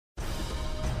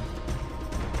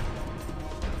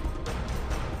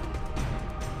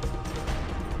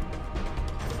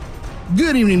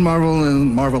Good evening, Marvel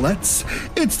and Marvelettes.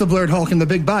 It's the Blurred Hulk in the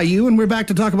Big Bayou, and we're back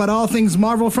to talk about all things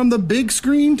Marvel from the big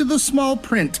screen to the small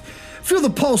print. Feel the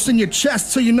pulse in your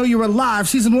chest so you know you're alive.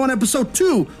 Season 1, Episode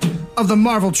 2 of the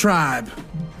Marvel Tribe.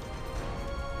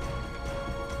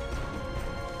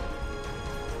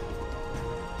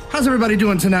 How's everybody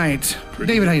doing tonight?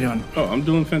 David, how you doing? Oh, I'm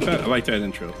doing fantastic. I like that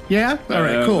intro. Yeah? All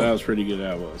right, cool. That was pretty good.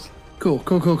 That was. Cool.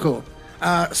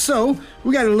 So,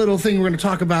 we got a little thing we're going to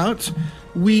talk about.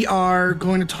 We are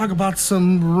going to talk about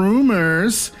some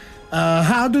rumors.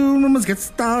 How do rumors get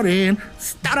started?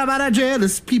 Started by the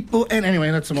jealous people. And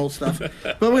anyway, that's some old stuff.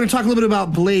 But we're going to talk a little bit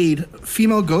about Blade,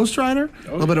 female Ghost Rider,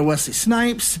 a little bit of Wesley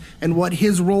Snipes, and what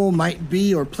his role might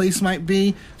be or place might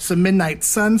be. Some Midnight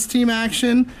Suns team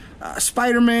action.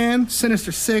 Spider-Man,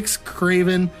 Sinister Six,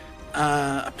 Kraven,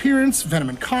 appearance, Venom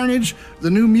and Carnage,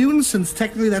 the New Mutants, since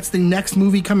technically that's the next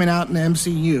movie coming out in the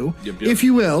MCU, if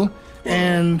you will.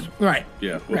 And, right.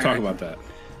 Yeah, we'll talk about that.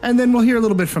 And then we'll hear a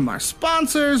little bit from our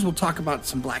sponsors. We'll talk about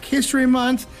some Black History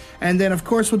Month. And then, of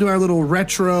course, we'll do our little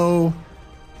retro,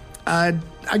 I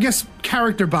guess,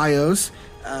 character bios.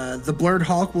 The Blurred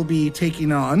Hulk will be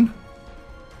taking on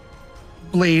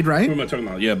Blade, right? What am I talking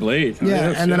about? Yeah, Blade. Yeah,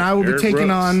 yes, and then I will Eric be taking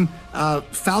Brooks. on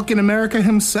Falcon America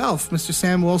himself, Mr.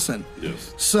 Sam Wilson.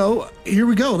 Yes. So here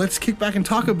we go. Let's kick back and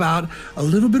talk about a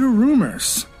little bit of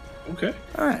rumors. Okay.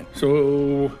 All right.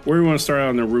 So where do we want to start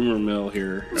on the rumor mill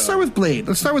here? Let's start with Blade.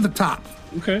 Let's start with the top.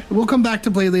 Okay. We'll come back to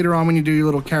Blade later on when you do your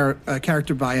little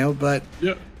character bio, but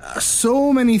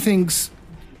so many things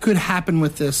could happen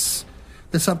with this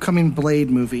upcoming Blade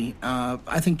movie.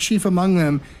 I think chief among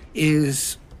them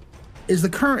is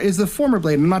the former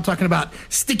Blade. I'm not talking about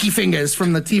Sticky Fingers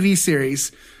from the TV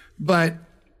series, but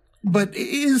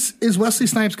is Wesley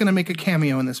Snipes going to make a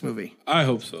cameo in this movie? I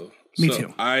hope so. Me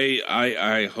too.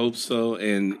 I hope so.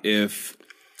 And if,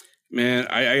 man,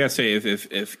 I gotta say,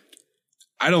 if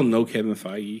I don't know Kevin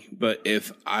Feige, but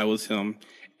if I was him,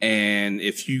 and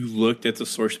if you looked at the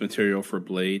source material for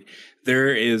Blade,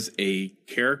 there is a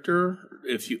character.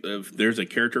 If there's a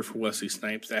character for Wesley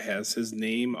Snipes that has his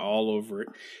name all over it,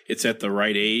 it's at the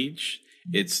right age.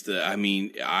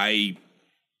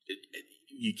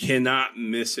 You cannot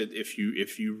miss it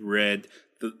if you read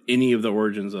any of the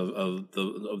origins of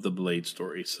the Blade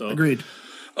story. So agreed.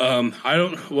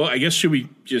 I guess should we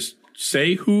just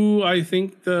say who I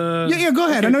think the? Yeah. Go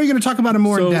ahead. Okay. I know you're going to talk about it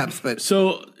more in depth, but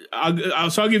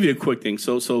I'll give you a quick thing.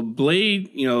 So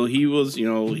Blade, he was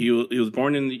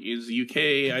born in the UK,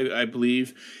 I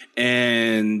believe,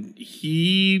 and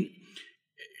his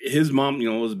mom,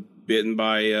 was bitten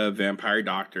by a vampire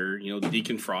doctor,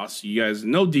 Deacon Frost. You guys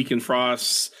know Deacon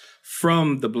Frost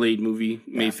from the Blade movie,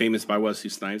 made famous by Wesley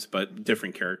Snipes, but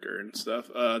different character and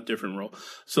stuff, different role.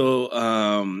 So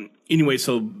anyway,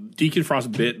 so Deacon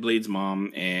Frost bit Blade's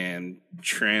mom and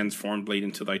transformed Blade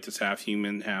into like this half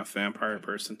human, half vampire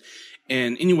person.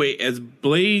 And anyway, as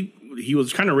Blade, he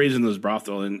was kind of raised in this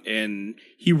brothel, and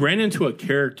he ran into a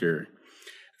character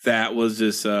that was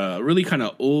this really kind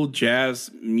of old jazz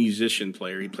musician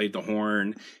player. He played the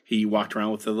horn. He walked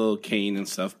around with a little cane and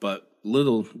stuff, but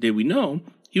little did we know,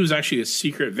 he was actually a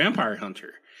secret vampire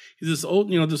hunter. He's this old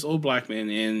black man,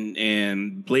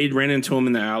 and Blade ran into him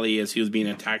in the alley as he was being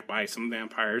attacked by some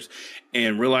vampires,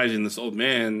 and realizing this old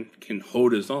man can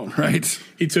hold his own. Right.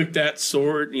 He took that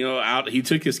sword, out. He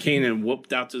took his cane and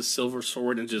whooped out this silver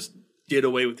sword and just did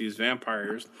away with these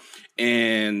vampires.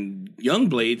 And young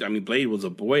Blade, Blade was a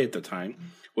boy at the time,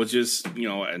 was just,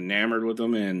 enamored with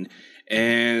him,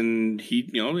 and he,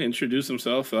 introduced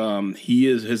himself.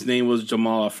 His name was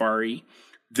Jamal Afari.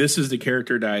 This is the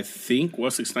character that I think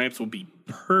Wesley Snipes will be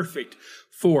perfect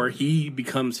for. He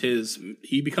becomes his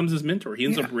mentor. He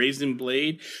ends up raising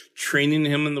Blade, training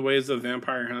him in the ways of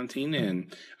vampire hunting.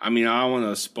 And I don't want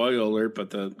to spoil alert, but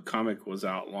the comic was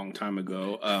out a long time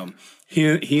ago.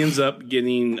 He ends up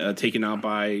getting taken out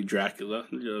by Dracula,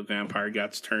 the vampire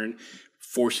god's turn,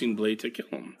 forcing Blade to kill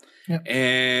him. Yep.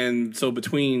 And so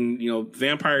between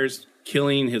vampires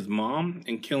killing his mom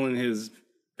and killing his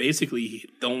basically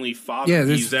the only father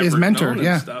he's ever mentor, known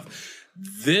and stuff.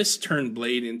 This turned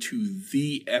Blade into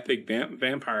the epic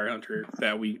vampire hunter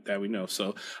that we know.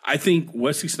 So I think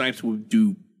Wesley Snipes would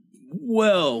do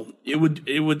well.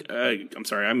 Kevin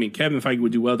Feige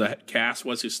would do well to cast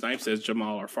Wesley Snipes as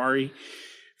Jamal Afari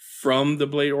from the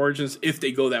Blade origins if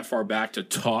they go that far back to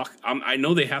talk. I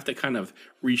know they have to kind of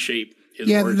reshape his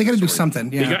origin they got to do story.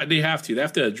 something. Yeah, they have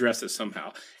to address it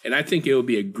somehow, and I think it would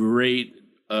be a great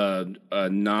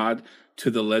nod to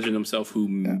the legend himself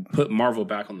who put Marvel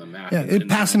back on the map. Yeah,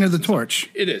 passing of the torch.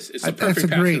 It is. It's a perfect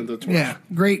passing of the torch. Yeah,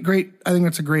 great. I think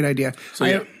that's a great idea.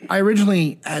 So I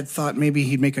originally had thought maybe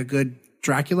he'd make a good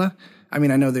Dracula. I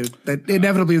mean, I know that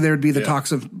inevitably there would be the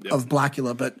talks of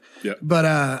Blackula, but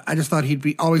I just thought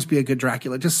he'd always be a good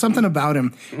Dracula. Just something about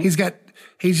him. He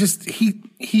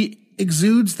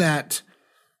exudes that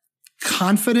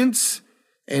confidence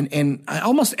and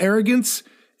almost arrogance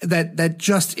that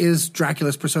just is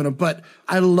Dracula's persona. But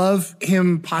I love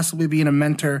him possibly being a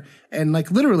mentor and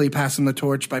like literally passing the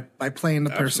torch by playing the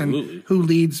person who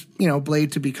leads,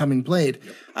 Blade to becoming Blade.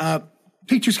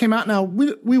 Pictures came out. Now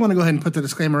we want to go ahead and put the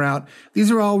disclaimer out.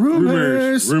 These are all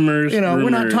rumors. We're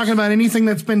not talking about anything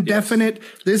that's been definite.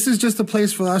 This is just a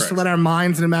place for us to let our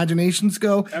minds and imaginations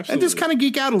go and just kind of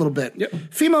geek out a little bit. Yep.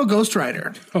 Female Ghost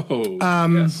Rider.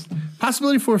 Yes.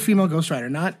 Possibility for a female Ghost Rider,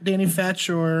 not Danny Fetch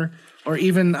or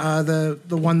even the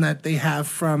one that they have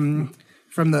from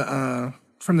the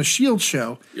Shield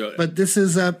show. Yeah. But this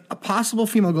is a possible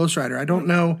female Ghost Rider. I don't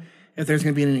know if there's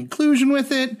going to be an inclusion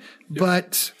with it,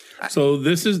 but. So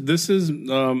this is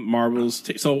Marvel's.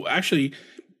 So actually,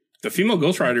 the female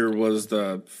Ghost Rider was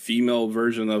the female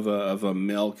version of a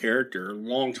male character a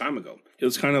long time ago. It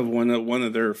was kind of one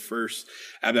of their first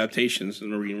adaptations,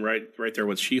 and reading right there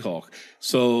with She-Hulk.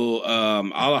 So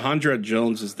Alejandra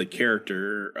Jones is the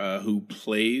character who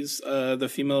plays the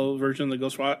female version of the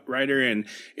Ghost Rider,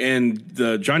 and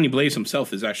the Johnny Blaze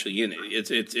himself is actually in it.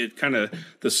 It kind of,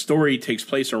 the story takes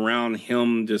place around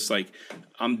him, just like,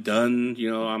 I'm done,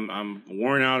 I'm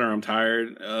worn out, or I'm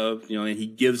tired of, and he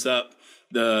gives up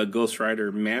the Ghost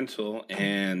Rider mantle,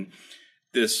 and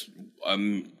this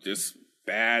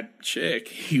bad chick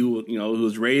who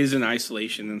was raised in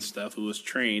isolation and stuff, who was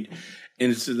trained,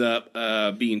 ended up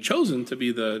being chosen to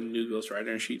be the new Ghost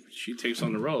Rider, and she takes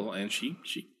on the role, and she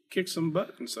kicks some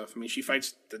butt and stuff. I mean, she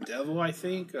fights the devil, I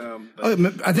think.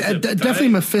 Definitely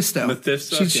Mephisto.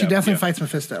 She definitely fights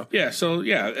Mephisto. Yeah. So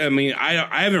yeah, I mean,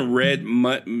 I haven't read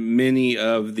many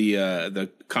of the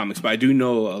comics, but I do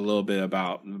know a little bit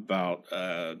about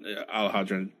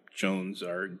Alejandra Jones,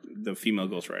 or the female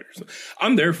Ghost Rider. So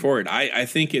I'm there for it. I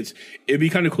think it'd be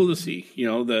kind of cool to see,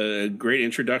 the great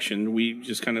introduction. We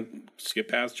just kind of skip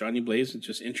past Johnny Blaze and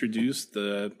just introduce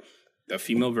the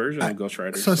female version of Ghost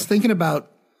Rider. So I was thinking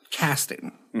about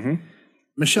casting.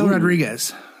 Michelle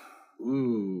Rodriguez.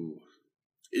 Ooh.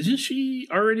 Isn't she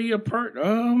already a part?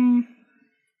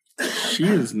 She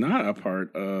is not a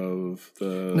part of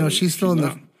the. No, she's still in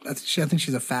the. I think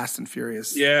she's a Fast and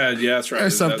Furious. Yeah, that's right. Or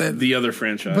something. The other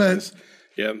franchise. But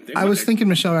yeah, I was thinking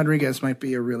Michelle Rodriguez might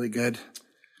be a really good.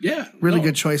 Yeah,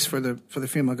 good choice for the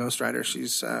female Ghost Rider.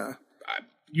 She's.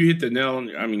 You hit the nail.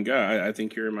 I mean, God, I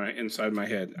think you're inside my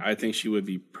head. I think she would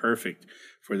be perfect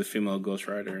for the female Ghost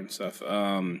Rider and stuff.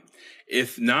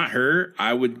 If not her,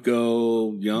 I would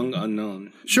go Young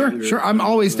Unknown. Sure. I'm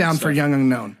always down for Young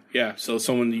Unknown. Yeah, so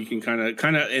someone you can kind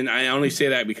of, and I only say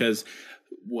that because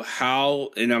what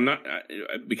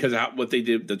they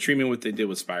did, the treatment what they did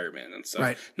with Spider-Man and stuff.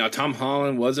 Right. Now Tom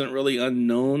Holland wasn't really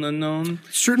unknown.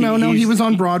 Sure, he was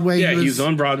on Broadway. Yeah, he was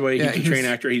on Broadway. He's a trained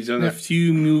actor. He's done a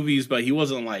few movies, but he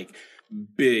wasn't like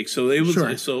big. So it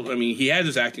was so I mean, he had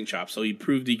his acting chops, so he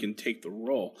proved he can take the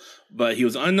role. But he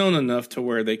was unknown enough to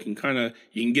where you can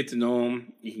get to know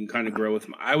him, you can kind of grow with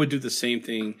him. I would do the same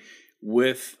thing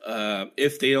with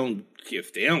if they don't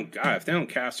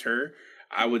cast her,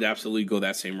 I would absolutely go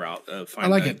that same route.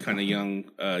 Find that kind of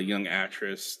young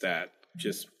actress that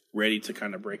just ready to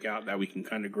kind of break out, that we can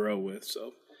kind of grow with.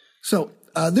 So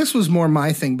this was more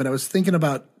my thing, but I was thinking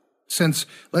about, since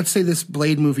let's say this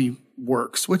Blade movie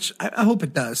works, which I hope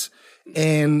it does,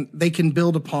 and they can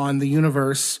build upon the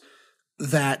universe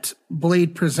that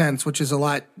Blade presents, which is a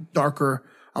lot darker,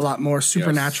 a lot more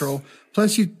supernatural. Yes.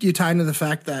 Plus, you tie into the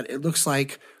fact that it looks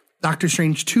like Doctor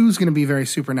Strange 2 is going to be very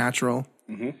supernatural.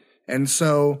 Mm-hmm. And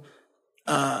so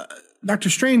Doctor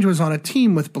Strange was on a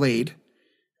team with Blade,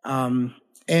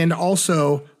 and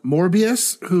also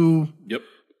Morbius, who,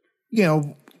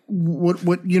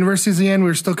 what universe is he in?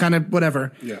 We're still kind of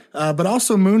whatever. Yeah. But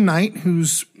also Moon Knight,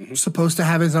 who's supposed to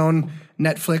have his own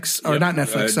Netflix, or not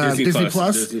Netflix, Disney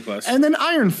Plus. And then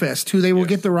Iron Fist, who they will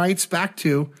get the rights back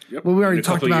to. Yep. Well, we already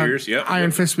talked about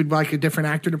Iron Fist. We'd like a different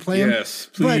actor to play him.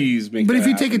 Yes, please make But that if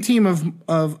you happen. take a team of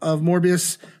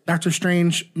Morbius, Doctor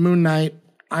Strange, Moon Knight,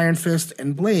 Iron Fist,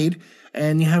 and Blade,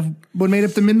 and you have what made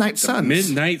up the Midnight Suns.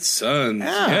 Midnight Suns.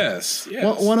 Yeah. Yes.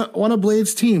 One of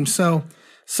Blade's team. So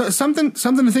something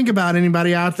to think about,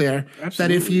 anybody out there.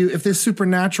 Absolutely. That if this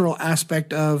supernatural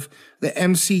aspect of the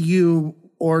MCU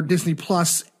or Disney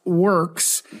Plus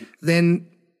works, then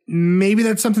maybe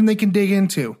that's something they can dig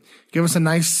into. Give us a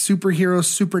nice superhero,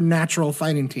 supernatural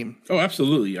fighting team. Oh,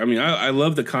 absolutely. I mean, I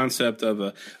love the concept of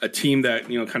a team that,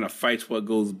 kind of fights what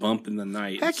goes bump in the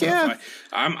night. Heck yeah.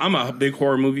 I'm a big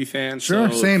horror movie fan. Sure,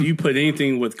 so same. If you put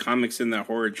anything with comics in that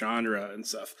horror genre and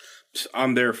stuff,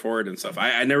 I'm there for it and stuff.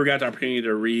 I never got the opportunity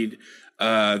to read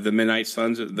the Midnight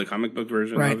Suns, the comic book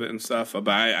version of it and stuff. But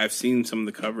I've seen some of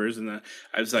the covers, and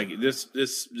I was like,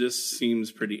 this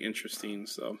seems pretty interesting.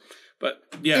 So, but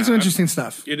yeah, it's some interesting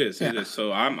stuff. It is. It is.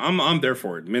 So I'm there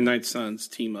for it. Midnight Suns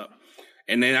team up,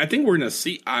 and then I think we're gonna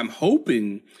see. I'm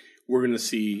hoping we're gonna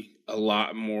see a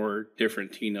lot more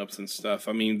different team ups and stuff.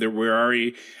 I mean,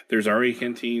 there's already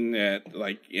hinting at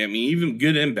even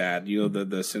good and bad.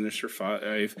 The Sinister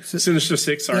Sinister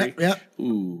Six. Sorry, yeah.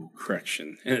 Ooh,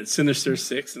 correction. And it's Sinister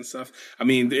Six and stuff. I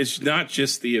mean, it's not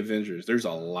just the Avengers. There's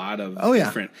a lot of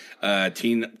different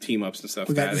team ups and stuff.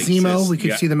 We got Zemo. We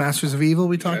could see the Masters of Evil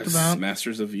we talked about.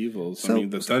 Masters of Evil. So, I mean,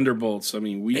 the Thunderbolts. I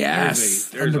mean, there's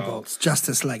Thunderbolts.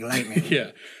 Justice like lightning.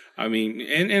 Yeah. I mean,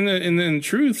 and in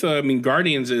truth, I mean,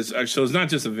 Guardians is so it's not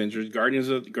just Avengers. Guardians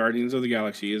of the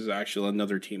Galaxy is actually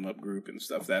another team up group and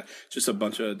stuff that just a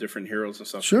bunch of different heroes and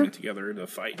stuff coming together to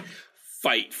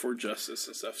fight for justice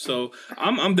and stuff. So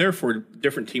I'm there for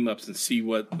different team ups and see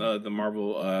what the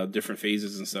Marvel different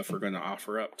phases and stuff are going to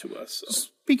offer up to us. So.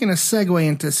 Speaking of segue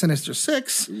into Sinister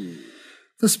Six.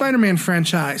 The Spider-Man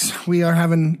franchise. We are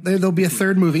having there'll be a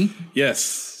third movie.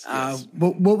 Yes.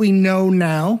 What we know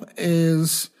now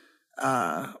is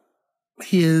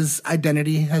his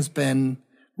identity has been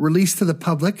released to the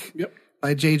public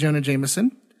by J. Jonah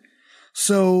Jameson.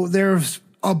 So there's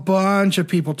a bunch of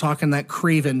people talking that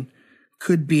Kraven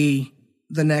could be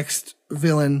the next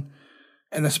villain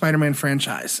in the Spider-Man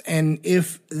franchise. And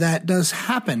if that does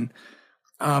happen,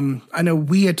 I know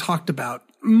we had talked about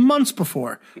months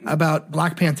before about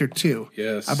Black Panther 2.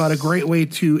 Yes. About a great way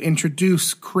to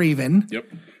introduce Kraven. Yep.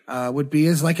 Would be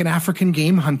as like an African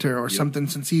game hunter or something,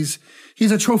 since he's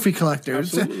a trophy collector.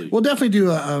 Absolutely. We'll definitely do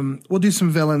we'll do some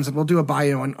villains, and we'll do a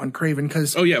bio on Kraven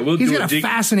because he's got a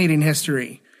fascinating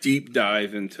history. Deep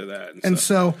dive into that. And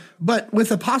so, but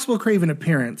with a possible Kraven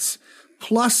appearance,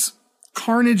 plus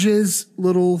Carnage's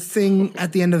little thing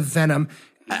at the end of Venom,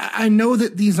 I know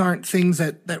that these aren't things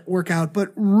that work out,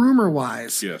 but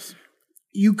rumor-wise, yes,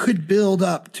 you could build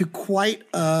up to quite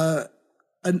a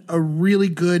really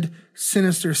good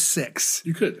Sinister Six.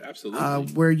 You could,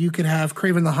 absolutely. Where you could have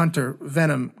Kraven the Hunter,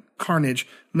 Venom, Carnage,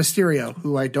 Mysterio,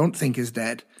 who I don't think is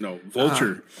dead. No,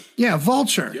 Vulture.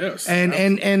 Vulture. Yes.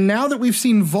 And now that we've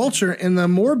seen Vulture in the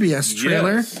Morbius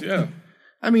trailer, yeah.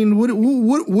 I mean, what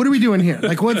are we doing here?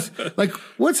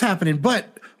 What's happening?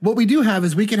 But what we do have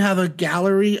is we can have a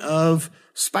gallery of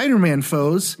Spider-Man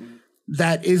foes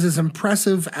that is as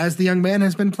impressive as the young man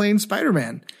has been playing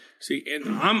Spider-Man. See,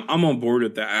 and I'm on board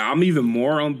with that. I'm even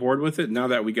more on board with it now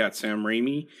that we got Sam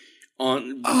Raimi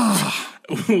on.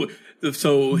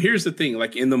 So here's the thing: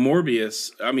 like in the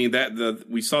Morbius, I mean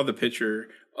we saw the picture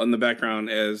on the background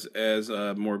as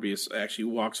Morbius actually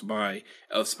walks by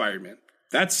of Spider-Man.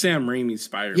 That's Sam Raimi's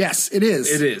Spider-Man. Yes, it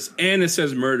is. It is, and it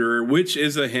says murderer, which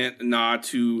is a nod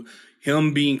to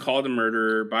him being called a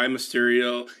murderer by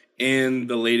Mysterio. And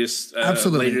the latest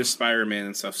Spider-Man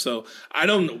and stuff. So I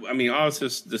don't know. I mean,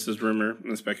 obviously this is rumor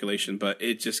and speculation, but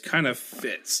it just kind of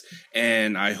fits.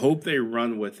 And I hope they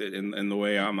run with it in the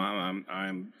way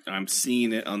I'm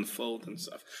seeing it unfold and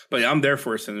stuff. But I'm there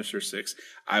for a Sinister Six.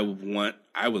 I would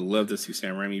love to see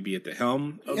Sam Raimi be at the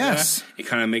helm of that and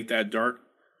kind of make that dark,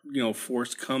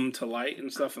 force come to light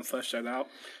and stuff and flesh that out.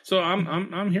 So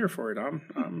I'm here for it.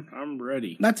 I'm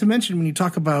ready. Not to mention when you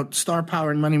talk about star power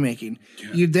and money making,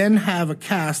 you then have a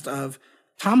cast of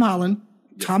Tom Holland,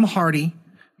 Tom Hardy,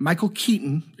 Michael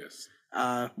Keaton,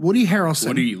 Woody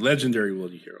Harrelson, legendary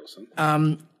Woody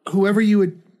Harrelson, whoever you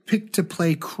would pick to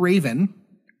play Kraven.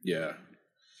 Yeah,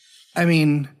 I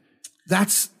mean.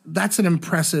 That's an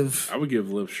impressive. I would give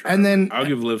Liv Schreiber. And then I'll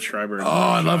give Liv Schreiber.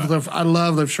 I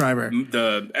love Liv Schreiber.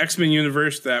 The X-Men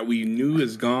universe that we knew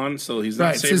is gone, so he's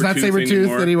not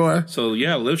Sabretooth anymore. So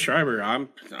yeah, Liv Schreiber.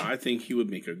 I think he would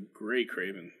make a great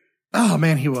Kraven. Oh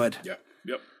man, he would. Yeah.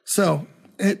 Yep. So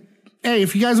hey,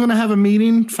 if you guys want to have a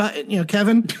meeting,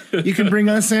 Kevin, you can bring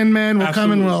us in, man. We'll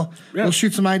come and we'll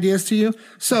shoot some ideas to you.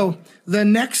 So the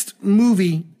next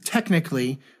movie,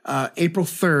 technically, April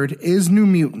 3rd, is New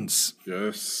Mutants.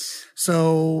 Yes.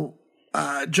 So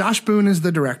Josh Boone is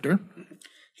the director.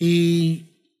 He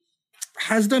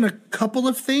has done a couple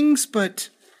of things, but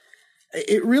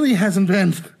it really hasn't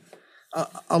been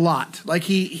a lot. Like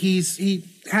he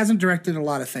hasn't directed a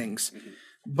lot of things.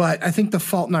 But I think The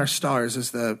Fault in Our Stars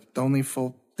is the only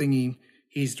full thing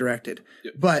he's directed.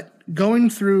 Yep. But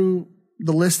going through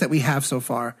the list that we have so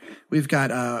far, we've got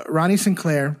Ronnie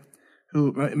Sinclair,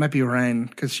 who it might be Ryan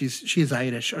because she's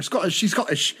Irish or Scottish. She's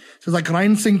Scottish, so it's like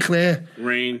Ryan Sinclair.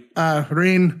 Rain.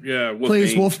 Rain. Yeah,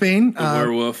 plays Wolfbane.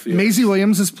 Werewolf. Yes. Maisie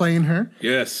Williams is playing her.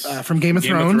 Yes. From Game of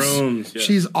Thrones. Yes.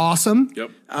 She's awesome.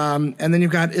 Yep. And then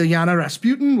you've got Ilyana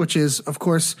Rasputin, which is of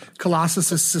course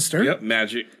Colossus's sister. Yep.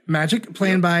 Magic.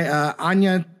 Playing by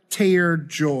Anya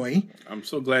Taylor-Joy. I'm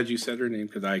so glad you said her name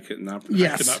because I could not.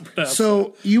 Yes. I could not pronounce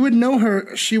so you would know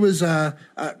her. She was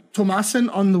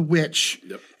Tomasin on The Witch,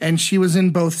 and she was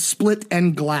in both Split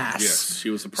and Glass. Yes, she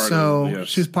was a part so of. So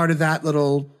she's part of that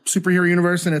little superhero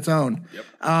universe in its own.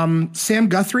 Yep. Sam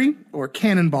Guthrie, or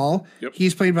Cannonball. Yep.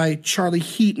 He's played by Charlie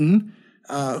Heaton,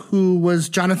 who was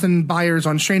Jonathan Byers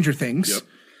on Stranger Things. Yep.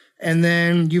 And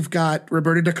then you've got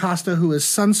Roberta DaCosta, who is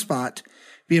Sunspot,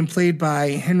 being played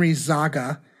by Henry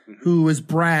Zaga, who was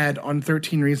Brad on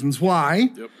 13 Reasons Why.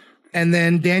 Yep. And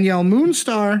then Danielle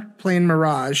Moonstar playing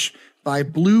Mirage by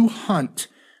Blue Hunt,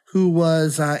 who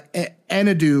was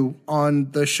Anadu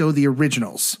on the show The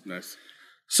Originals. Nice.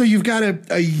 So you've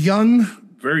got a young,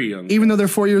 very young, even though they're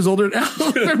 4 years older now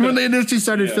when they initially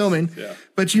started filming. Yeah.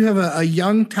 But you have a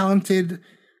young, talented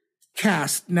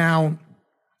cast. Now,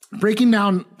 breaking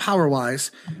down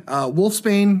power-wise,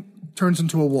 Wolfsbane turns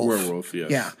into a wolf. Werewolf, yes.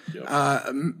 Yeah.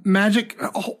 Yep. Magic,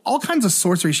 all kinds of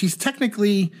sorcery. She's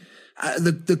technically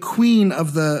the queen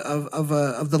of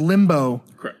the limbo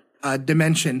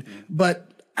dimension. But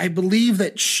I believe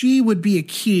that she would be a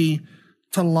key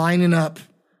to lining up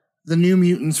the New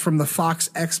Mutants from the Fox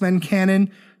X-Men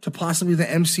canon to possibly the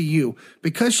MCU.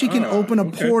 Because she can open a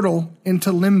portal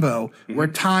into limbo where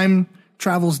time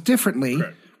travels differently.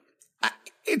 Correct.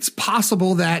 It's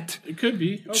possible that it could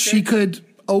be. Okay. She could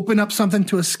open up something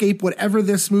to escape whatever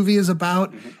this movie is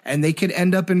about, and they could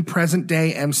end up in present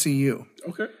day MCU.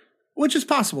 Okay. Which is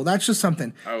possible. That's just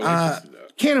something. I would like to see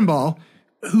that. Cannonball,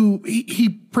 who he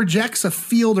projects a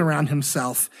field around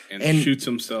himself and shoots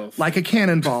himself like a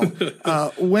cannonball.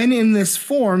 When in this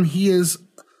form, he is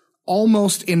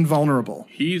almost invulnerable.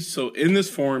 He's in this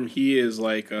form. He is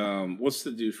like what's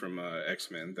the dude from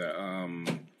X-Men?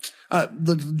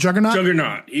 The Juggernaut.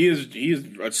 Juggernaut. He is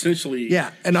essentially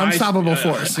an unstoppable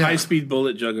force. High speed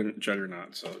bullet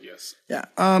Juggernaut. So yes. Yeah.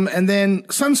 And then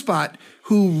Sunspot,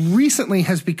 who recently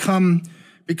has become,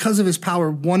 because of his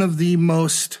power, one of the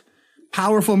most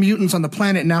powerful mutants on the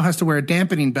planet, now has to wear a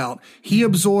dampening belt. He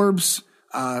absorbs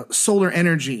solar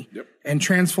energy and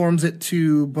transforms it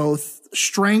to both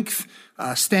strength,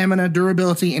 stamina,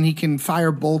 durability, and he can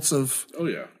fire bolts of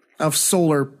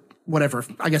solar, whatever,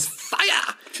 I guess fire.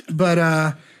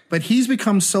 But he's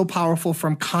become so powerful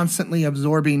from constantly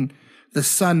absorbing the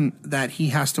sun that he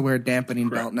has to wear a dampening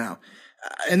belt now.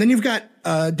 And then you've got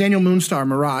Danielle Moonstar,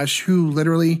 Mirage, who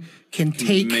literally can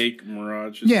make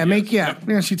mirages.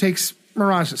 She takes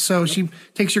mirages. So she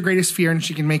takes your greatest fear and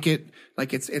she can make it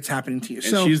like it's happening to you.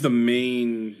 And she's the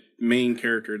main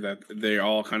character that they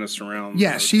all kind of surround.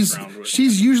 Yeah, she's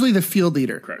usually the field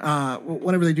leader. Correct.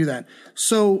 Whenever they do that.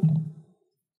 So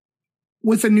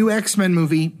with a new X-Men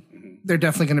movie, they're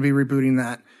definitely going to be rebooting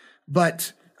that.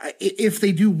 But if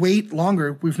they do wait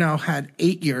longer, we've now had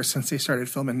 8 years since they started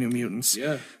filming New Mutants.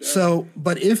 Yeah. So,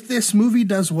 but if this movie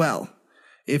does well,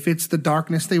 if it's the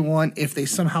darkness they want, if they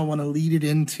somehow want to lead it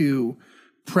into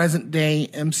present day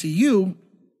MCU,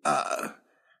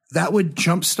 that would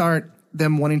jumpstart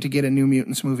them wanting to get a New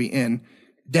Mutants movie in.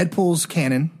 Deadpool's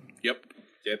canon. Yep.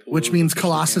 Which means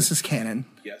Colossus is canon.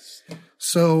 Yes.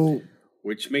 So,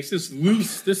 which makes this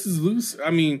loose. This is loose. I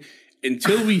mean,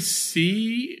 until we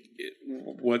see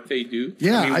what they do.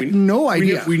 Yeah, I mean, no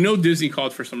idea. We know Disney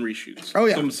called for some reshoots. Oh,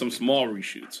 yeah. Some small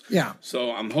reshoots. Yeah.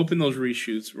 So I'm hoping those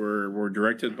reshoots were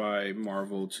directed by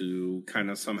Marvel to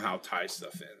kind of somehow tie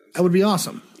stuff in. That would be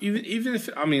awesome. Even if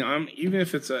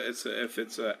it's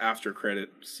a after credit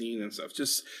scene and stuff,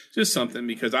 just something,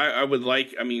 because I would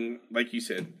like you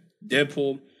said,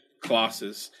 Deadpool,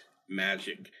 Colossus,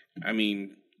 Magic. I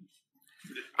mean,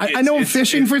 I know I'm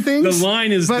fishing for things. The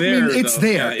line is there. I mean, it's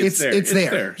there. Yeah, it's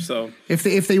there. So if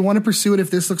they want to pursue it, if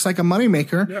this looks like a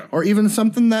moneymaker or even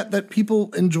something that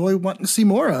people enjoy wanting to see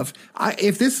more of,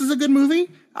 if this is a good movie,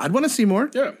 I'd want to see more.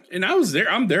 Yeah, and I was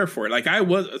there. I'm there for it. Like I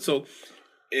was so.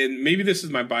 And maybe this is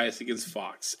my bias against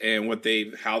Fox and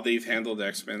how they've handled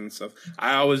X-Men and stuff.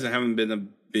 I always haven't been a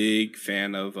big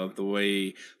fan of the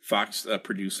way Fox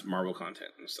produced Marvel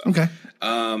content and stuff. Okay.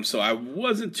 So I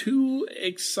wasn't too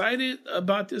excited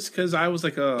about this because I was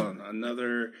like,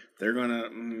 another one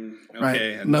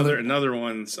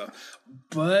and stuff.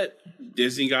 But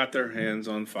Disney got their hands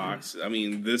on Fox. I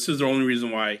mean, this is the only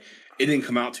reason why it didn't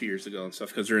come out 2 years ago and stuff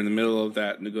because they're in the middle of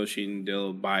that negotiating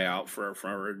deal buyout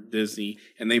for Disney,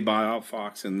 and they bought out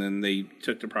Fox, and then they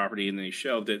took the property and they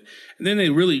shelved it. And then they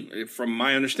really, from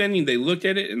my understanding, they looked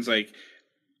at it and it's like,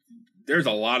 there's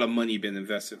a lot of money been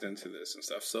invested into this and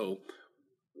stuff. So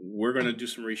we're going to do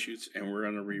some reshoots and we're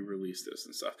going to re-release this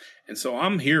and stuff. And so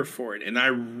I'm here for it. And I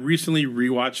recently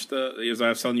rewatched as I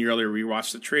was telling you earlier,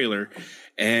 rewatched the trailer.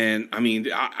 And I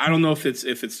mean, I don't know if it's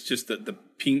just the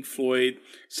Pink Floyd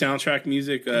soundtrack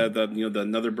music, the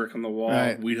Another Brick on the Wall.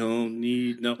 Right. We don't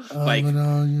need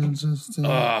it's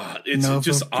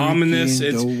just ominous.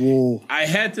 I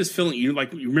had this feeling, you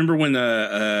remember when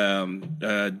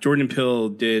Jordan Peele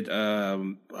did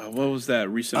what was that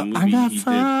recent movie? I got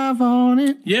five on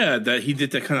it. Yeah, that he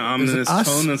did that kind of ominous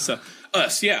tone and stuff.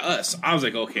 Us. I was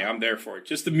like, okay, I'm there for it.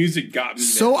 Just the music got me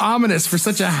so there. Ominous for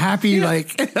such a happy,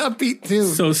 upbeat tune.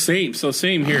 So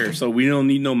same here. So we don't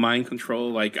need no mind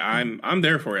control. Like I'm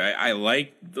there for it. I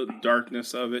like the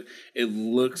darkness of it. It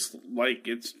looks like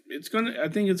I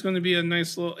think it's gonna be a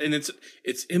nice little, and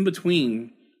it's in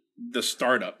between the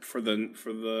startup for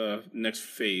the next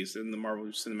phase in the Marvel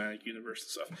Cinematic Universe and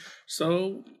stuff.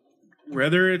 So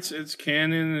whether it's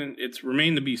canon and it's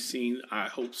remained to be seen, I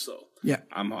hope so. Yeah,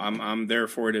 I'm there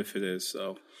for it if it is.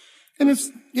 So, and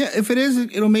if it is,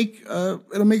 it'll make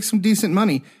some decent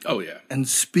money. Oh yeah. And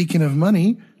speaking of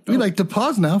money, we'd like to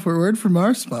pause now for a word from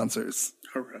our sponsors.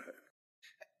 All right.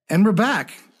 And we're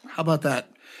back. How about that?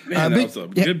 Man, that was a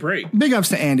good break. Big ups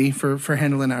to Andy for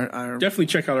handling our. Definitely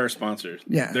check out our sponsors.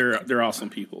 Yeah, they're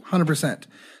awesome people. 100%.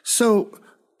 So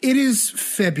it is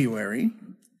February,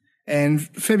 and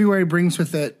February brings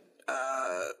with it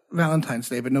Valentine's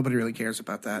Day, but nobody really cares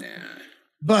about that. Nah.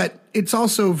 But it's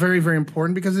also very, very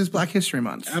important because it's Black History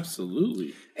Month.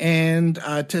 Absolutely. And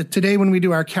today, when we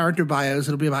do our character bios,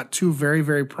 it'll be about two very,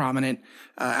 very prominent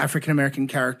African American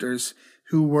characters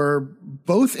who were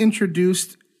both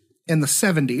introduced in the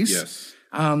 70s. Yes.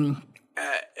 And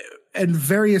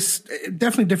various,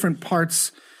 definitely different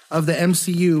parts of the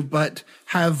MCU, but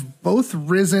have both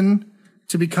risen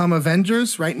to become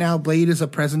Avengers. Right now, Blade is a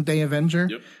present day Avenger.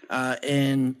 Yep.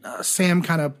 And Sam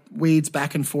kind of wades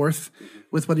back and forth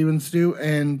with what he wants to do.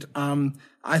 And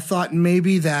I thought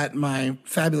maybe that my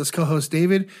fabulous co-host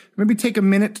David maybe take a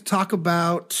minute to talk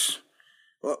about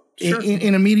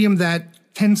in a medium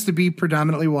that tends to be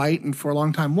predominantly white and for a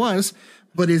long time was,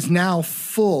 but is now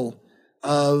full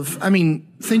of,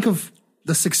 think of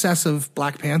the success of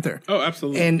Black Panther. Oh,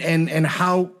 absolutely. And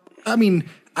how,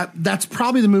 that's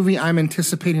probably the movie I'm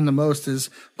anticipating the most is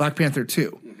Black Panther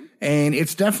 2. Mm-hmm. And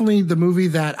it's definitely the movie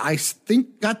that I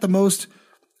think got the most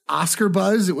Oscar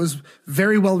buzz. It was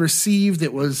very well received.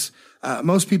 It was,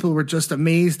 most people were just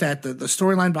amazed at the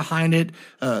storyline behind it,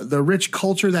 the rich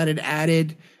culture that it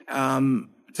added to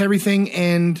everything.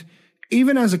 And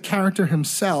even as a character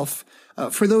himself,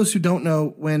 for those who don't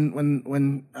know, when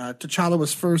T'Challa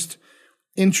was first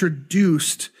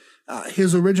introduced,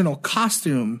 his original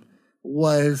costume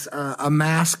was a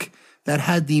mask that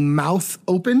had the mouth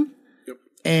open. Yep.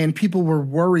 And people were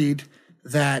worried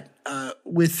that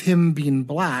with him being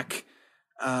black,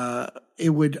 it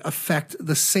would affect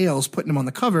the sales putting him on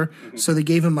the cover. Mm-hmm. So they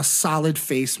gave him a solid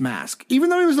face mask, even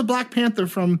though he was the Black Panther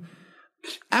from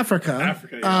Africa.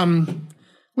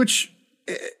 Yeah.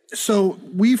 So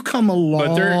we've come a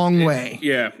long way.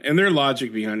 Yeah, and their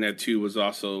logic behind that too was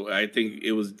also, I think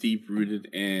it was deep rooted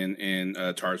in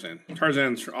Tarzan.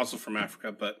 Tarzan's also from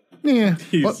Africa, but yeah,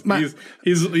 he's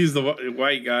the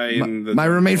white guy. My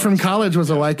roommate from college was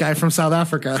a white guy from South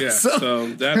Africa. Yeah, so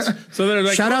they're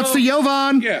like, shout outs to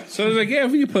Jovan. Yeah, so they're like, yeah,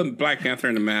 if we could put Black Panther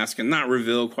in the mask and not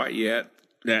reveal quite yet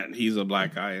that he's a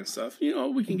black guy and stuff,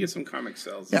 we can get some comic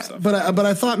sales and stuff. But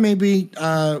I thought maybe,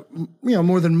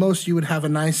 more than most, you would have a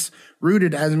nice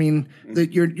rooted,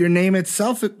 your name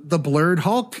itself, the Blurred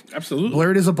Hulk. Absolutely.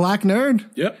 Blurred is a black nerd.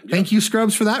 Yep. Thank you,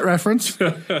 Scrubs, for that reference.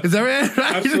 Is that right?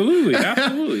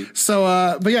 Absolutely. So,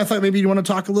 I thought maybe you want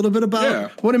to talk a little bit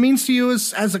about what it means to you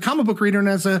as a comic book reader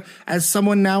and as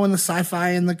someone now in the sci-fi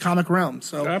and the comic realm.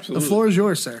 So absolutely. The floor is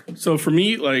yours, sir. So for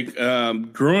me,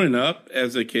 growing up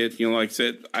as a kid, like I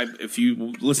said, if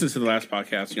you listen to the last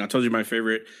podcast, I told you my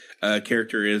favorite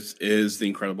character is the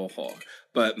Incredible Hulk.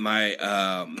 But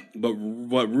but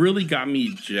what really got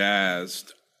me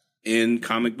jazzed in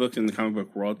comic books in the comic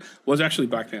book world was actually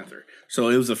Black Panther. So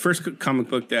it was the first comic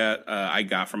book that I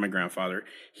got from my grandfather.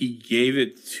 He gave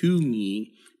it to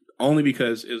me only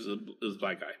because it was a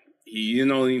black guy. He didn't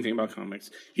know anything about comics.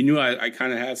 He knew I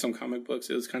kind of had some comic books.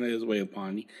 It was kind of his way of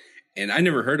bonding. And I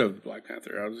never heard of Black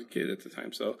Panther. I was a kid at the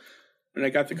time. So when I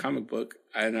got the comic book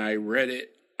and I read it,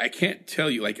 I can't tell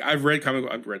you. I've read comic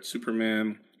book. I've read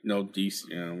Superman.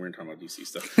 DC. We're talking about DC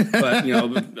stuff, but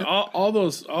all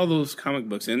those comic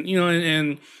books, and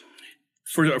and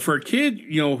for a kid,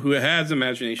 who has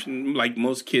imagination, like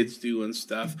most kids do and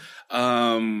stuff.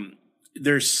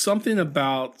 There's something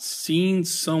about seeing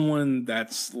someone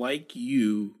that's like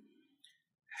you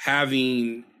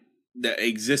having that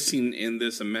existing in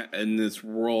this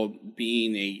world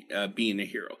being a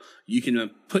hero. You can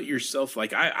put yourself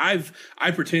like I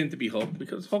pretend to be Hulk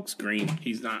because Hulk's green.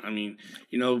 He's not. I mean,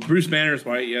 Bruce Banner's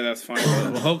white. Yeah, that's fine.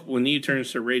 But Hulk, when he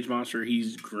turns to Rage Monster,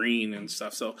 he's green and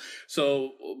stuff.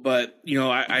 But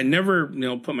I never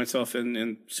put myself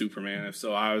in Superman.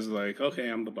 So I was like, okay,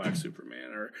 I'm the Black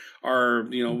Superman, or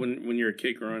when you're a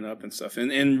kid growing up and stuff,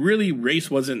 and really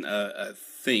race wasn't a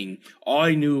thing. All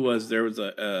I knew was there was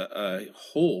a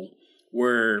hole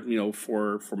where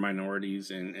for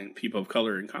minorities and people of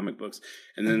color in comic books.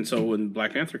 And then so when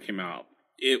Black Panther came out,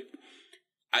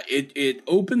 it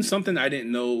opened something I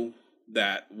didn't know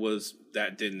that was there.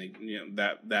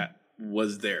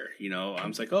 I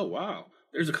was like, oh wow,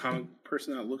 there's a comic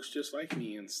person that looks just like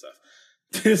me and stuff.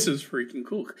 This is freaking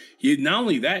cool. Not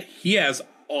only that, he has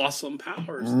awesome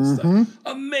powers and stuff,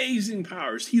 amazing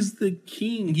powers. He's the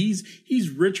king. He's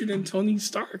richer than Tony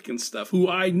Stark and stuff. Who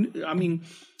I mean,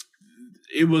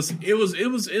 it was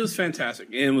fantastic.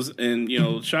 And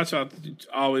shouts out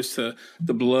always to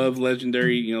the beloved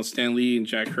legendary Stan Lee and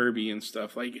Jack Kirby and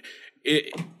stuff. Like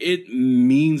it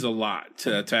means a lot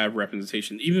to have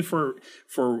representation, even for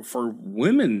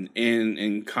women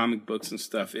in comic books and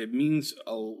stuff. It means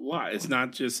a lot. It's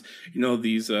not just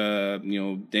these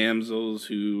damsels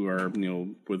who are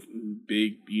with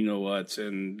big whats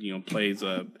and plays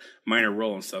a minor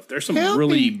role and stuff. There's some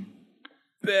really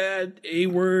bad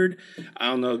A-word. I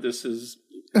don't know. This is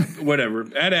whatever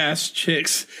badass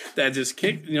chicks that just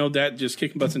kick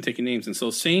kicking butts and taking names. And so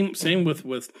same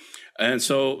with. And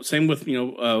so same with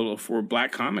for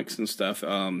Black comics and stuff.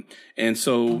 And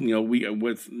so we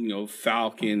with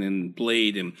Falcon and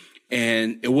Blade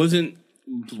and it wasn't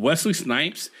Wesley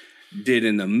Snipes did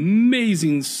an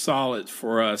amazing solid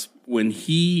for us when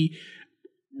he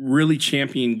really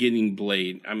championed getting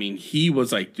Blade. I mean, he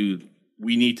was like, dude,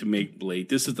 we need to make Blade.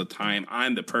 This is the time.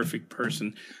 I'm the perfect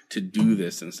person to do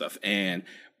this and stuff. And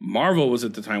Marvel was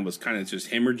at the time was kind of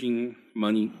just hemorrhaging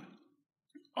money,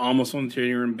 almost on the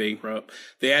turning bankrupt.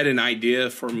 They had an idea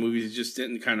for movies, it just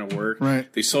didn't kind of work.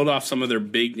 Right. They sold off some of their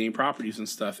big name properties and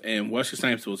stuff, and Wesley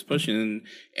Snipes was pushing,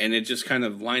 and it just kind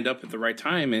of lined up at the right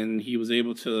time, and he was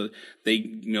able to.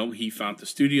 He found the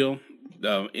studio.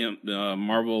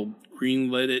 Marvel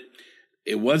greenlit it.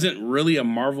 It wasn't really a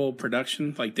Marvel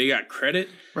production. Like they got credit,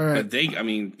 right.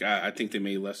 But I think they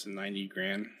made less than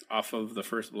 $90,000 off of the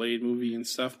first Blade movie and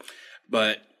stuff.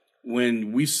 But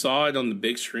when we saw it on the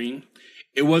big screen,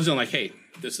 it wasn't like, hey,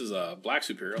 this is a Black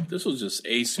superhero. This was just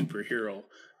a superhero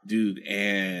dude,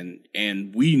 and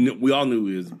we all knew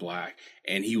he was Black,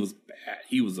 and he was bad.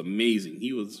 He was amazing.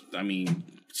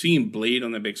 Seeing Blade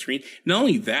on the big screen. Not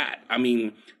only that,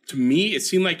 to me, it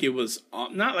seemed like it was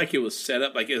not like it was set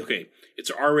up like, okay, it's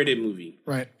an R-rated movie.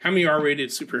 Right. How many R-rated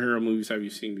superhero movies have you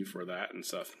seen before that and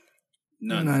stuff?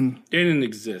 None. They didn't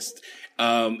exist.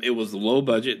 It was low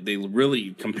budget. They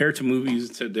really, compared to movies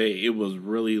today, it was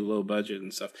really low budget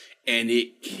and stuff. And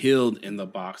it killed in the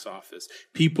box office.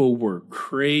 People were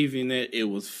craving it. It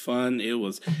was fun. It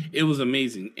was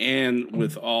amazing. And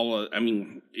with all,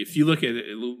 if you look at it,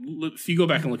 if you go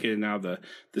back and look at it now, the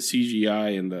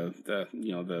CGI and the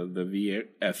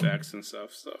VFX and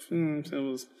stuff,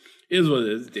 it is what it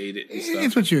is, dated and stuff.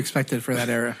 It's what you expected for that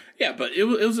era. Yeah, but it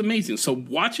was amazing. So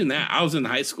watching that, I was in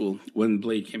high school when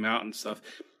Blade came out and stuff.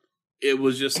 It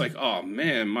was just like, oh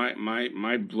man,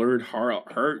 my blurred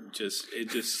heart it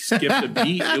just skipped a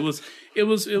beat. It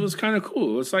was kind of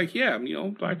cool. It's like, yeah,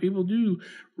 Black people do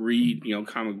read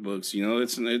comic books.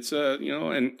 It's and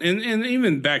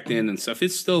even back then and stuff,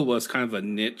 it still was kind of a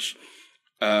niche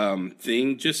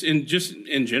thing just in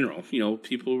general.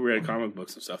 People who read comic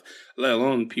books and stuff, let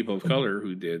alone people of color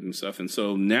who did and stuff. And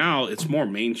so now it's more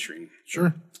mainstream.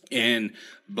 Sure. And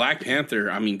Black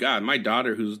Panther, God, my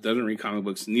daughter who doesn't read comic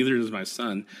books, neither does my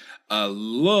son,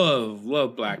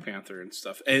 love Black Panther and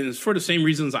stuff. And it's for the same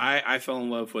reasons I fell in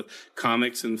love with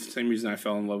comics and the same reason I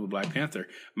fell in love with Black Panther.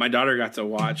 My daughter got to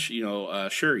watch,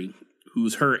 Shuri,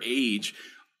 who's her age,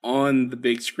 on the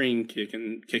big screen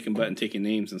kicking butt and taking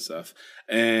names and stuff.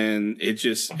 And it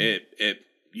just,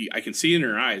 I can see in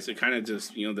her eyes, it kind of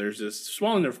just, there's this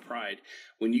swelling of pride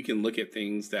when you can look at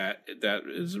things that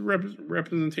is a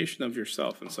representation of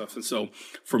yourself and stuff. And so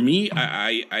for me,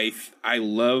 I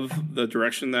love the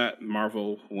direction that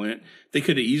Marvel went. They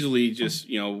could have easily just,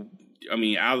 I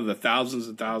mean, out of the thousands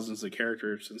and thousands of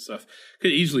characters and stuff,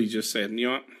 could easily just said, you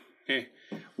know what, hey,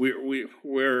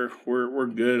 we're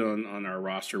good on our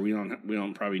roster. We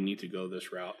don't probably need to go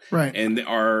this route, right? And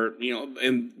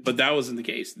but that wasn't the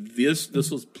case.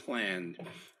 This was planned.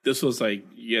 This was like,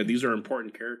 yeah, these are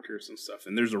important characters and stuff,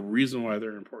 and there's a reason why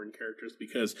they're important characters,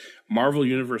 because Marvel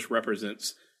Universe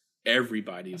represents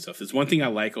everybody and stuff. It's one thing I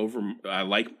like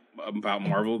about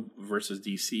Marvel versus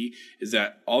DC is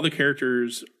that all the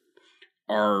characters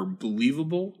are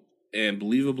believable and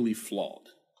believably flawed.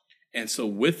 And so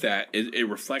with that, it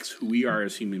reflects who we are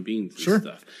as human beings and sure.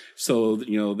 stuff. So,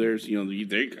 there's,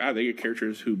 they get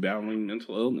characters who battling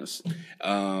mental illness,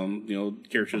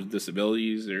 characters with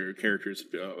disabilities, they're characters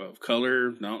of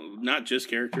color, not just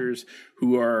characters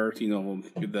who are,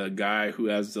 the guy who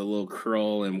has the little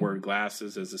curl and wear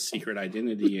glasses as a secret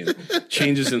identity and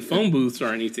changes in phone booths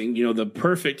or anything, the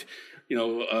perfect,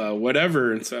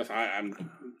 whatever and stuff.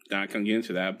 I'm not going to get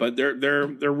into that, but they're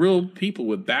real people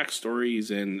with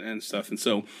backstories and stuff. And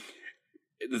so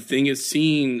the thing is,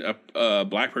 seeing a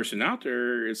black person out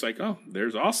there, it's like, oh,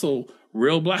 there's also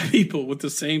real black people with the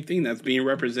same thing that's being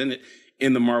represented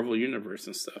in the Marvel universe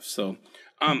and stuff. So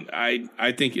I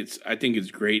think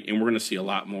it's great, and we're going to see a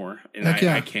lot more. And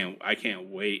I can't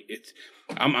wait.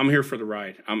 I'm here for the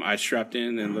ride. I strapped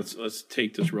in, and let's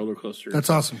take this roller coaster. That's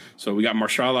awesome. So we got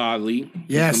Mahershala Ali.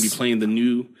 Yes, he's going to be playing the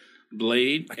new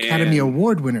Blade, Academy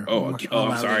Award winner. I'm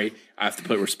sorry. I have to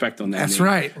put respect on that. That's name.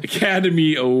 right.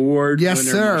 Academy Award winner,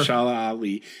 sir. Mahershala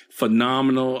Ali.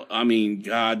 Phenomenal. I mean,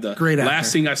 God, the great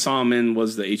last thing I saw him in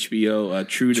was the HBO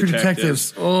True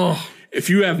Detectives. Oh. If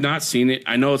you have not seen it,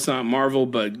 I know it's not Marvel,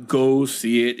 but go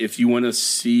see it if you want to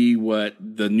see what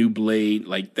the new Blade,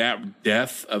 like that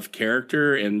depth of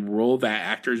character and role that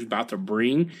actor is about to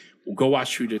bring. Go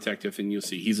watch True Detective, and you'll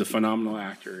see he's a phenomenal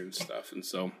actor and stuff. And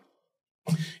so,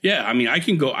 yeah, I mean, I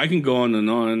can go on and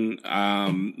on,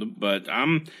 but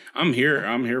I'm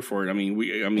here for it. I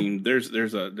mean,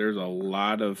 there's a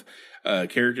lot of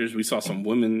characters. We saw some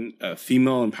women,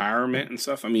 female empowerment and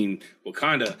stuff. I mean,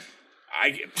 Wakanda,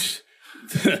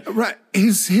 right,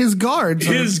 his guards,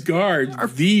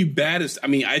 the baddest. I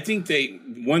mean, I think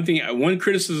one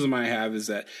criticism I have is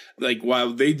that, like,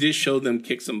 while they did show them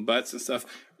kick some butts and stuff,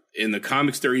 in the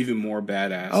comics, they're even more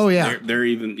badass. Oh yeah,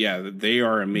 they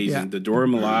are amazing. Yeah. The Dora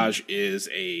Milaje is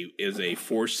a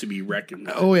force to be reckoned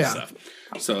with. Oh yeah. Stuff.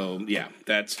 So yeah,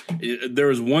 there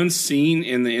was one scene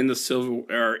in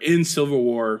Civil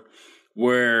War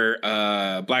where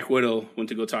Black Widow went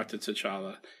to go talk to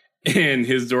T'Challa, and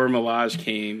his Dora Milaje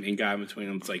came and got in between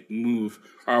them. It's like, move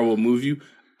or I will move you.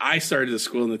 I started to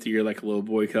squeal in the theater like a little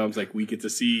boy comes, like, we get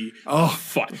to see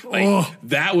fight. Like,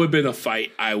 that would have been a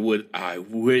fight. I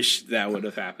wish that would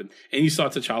have happened. And you saw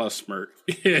T'Challa smirk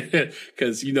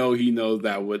because, he knows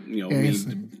that would,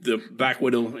 mean the Black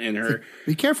Widow and her.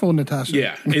 Be careful, Natasha.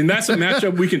 Yeah. And that's a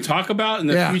matchup we can talk about in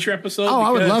the future episode. Oh,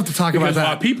 I would love to talk about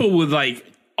that. People would like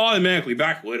automatically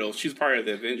Black Widow. She's part of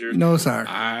the Avengers. No, sir.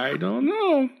 I don't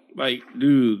know. Like,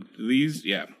 dude, these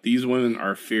women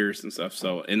are fierce and stuff.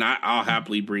 So, and I'll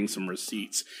happily bring some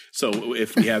receipts. So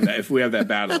if we have that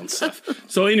battle and stuff.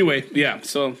 So anyway, yeah.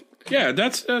 So yeah,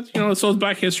 that's so it's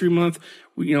Black History Month.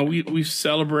 We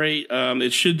celebrate.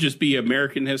 It should just be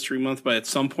American History Month, but at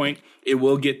some point it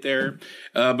will get there.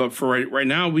 But for right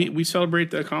now, we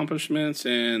celebrate the accomplishments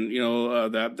and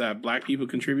that Black people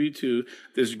contribute to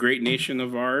this great nation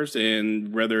of ours,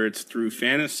 and whether it's through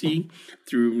fantasy,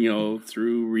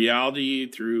 through reality,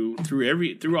 through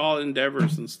all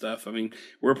endeavors and stuff. I mean,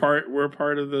 we're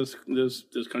part of this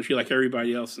country like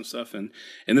everybody else and stuff, and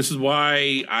this is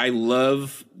why I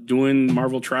love doing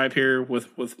Marvel Tribe here with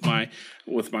my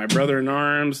brother in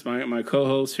arms, my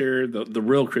co-host here, the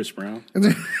real Chris Brown.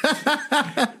 and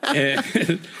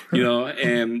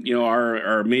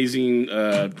our amazing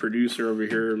producer over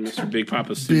here, Mr. Big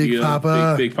Papa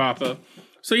Studio, Big Papa.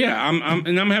 So yeah,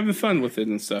 I'm having fun with it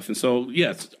and stuff. And so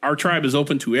yes, our tribe is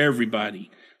open to everybody.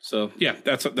 So yeah,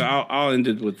 I'll end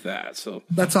it with that. So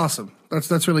that's awesome.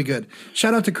 That's really good.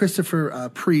 Shout out to Christopher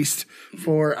Priest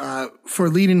for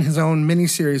leading his own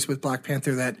miniseries with Black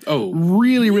Panther that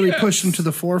really pushed him to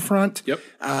the forefront. Yep.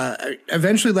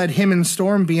 Eventually led him and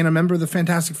Storm being a member of the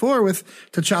Fantastic Four, with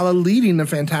T'Challa leading the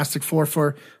Fantastic Four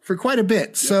for quite a bit.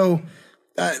 Yep. So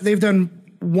they've done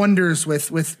wonders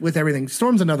with everything.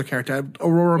 Storm's another character,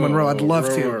 Aurora Monroe. I'd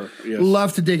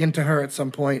love to dig into her at some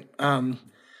point.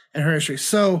 And her history.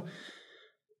 So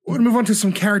we're going to move on to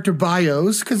some character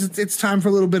bios because it's time for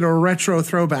a little bit of a retro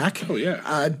throwback. Oh,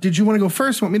 yeah. Did you want to go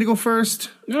first? Want me to go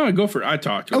first? No, go for it. I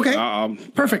talked. Okay.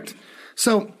 Perfect.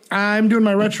 So I'm doing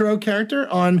my retro character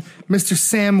on Mr.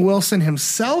 Sam Wilson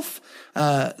himself,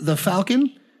 the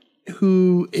Falcon.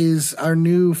 who is our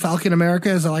new Falcon America,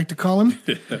 as I like to call him.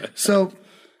 So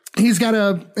he's got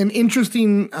an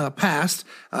interesting past.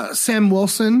 Sam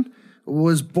Wilson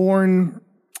was born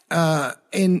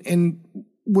and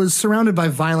was surrounded by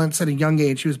violence at a young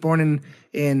age. He was born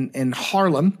in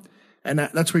Harlem, and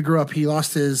that's where he grew up. He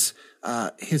lost his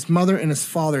mother and his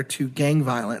father to gang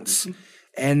violence,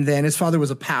 and then his father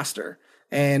was a pastor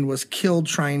and was killed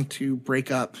trying to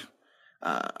break up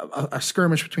a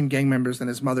skirmish between gang members, and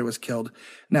his mother was killed.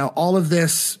 Now, all of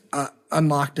this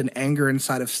unlocked an anger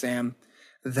inside of Sam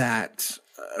that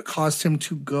caused him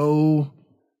to go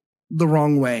the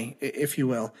wrong way, if you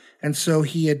will. And so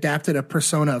he adapted a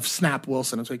persona of Snap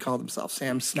Wilson, as he called himself,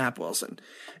 Sam Snap Wilson.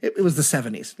 It was the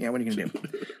 70s. Yeah, what are you going to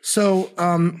do? So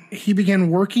he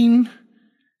began working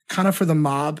kind of for the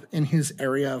mob in his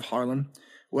area of Harlem.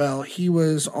 Well, he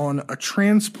was on a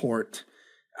transport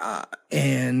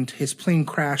and his plane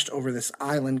crashed over this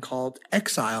island called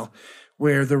Exile,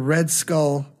 where the Red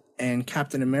Skull and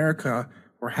Captain America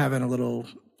were having a little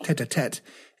tete-a-tete.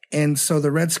 And so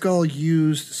the Red Skull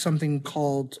used something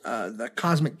called the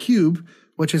Cosmic Cube,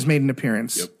 which has made an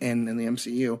appearance in the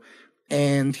MCU.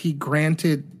 And he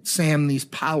granted Sam these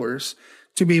powers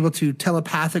to be able to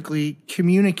telepathically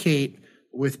communicate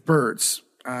with birds.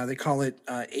 They call it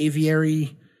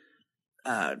aviary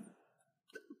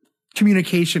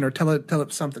communication or tele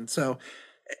something. So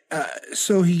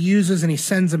he uses and he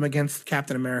sends them against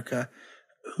Captain America,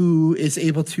 who is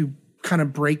able to kind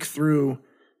of break through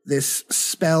this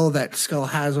spell that Skull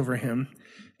has over him.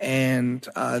 And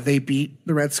they beat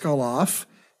the Red Skull off.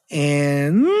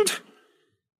 And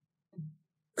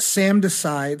Sam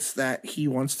decides that he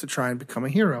wants to try and become a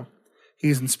hero.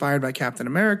 He's inspired by Captain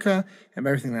America and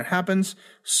everything that happens.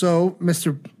 So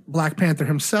Mr. Black Panther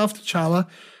himself, T'Challa,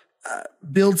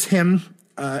 builds him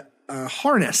a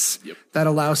harness that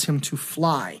allows him to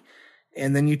fly.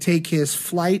 And then you take his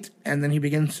flight, and then he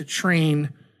begins to train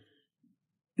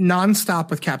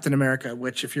nonstop with Captain America,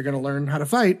 which if you're going to learn how to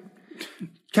fight,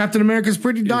 Captain America's a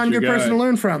pretty darn good person to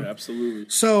learn from. Absolutely.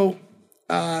 So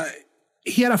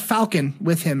he had a falcon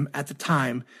with him at the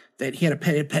time. That he had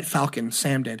a pet falcon,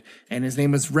 Sam did, and his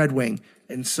name was Red Wing.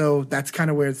 And so that's kind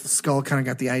of where the Skull kind of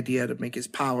got the idea to make his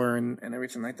power and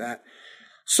everything like that.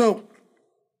 So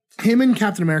him and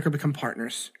Captain America become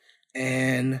partners,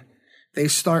 and they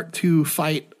start to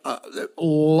fight a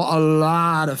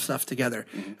lot of stuff together.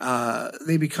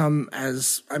 They become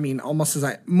almost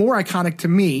more iconic to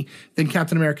me than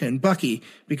Captain America and Bucky,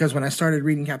 because when I started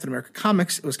reading Captain America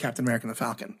comics, it was Captain America and the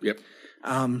Falcon.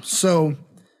 So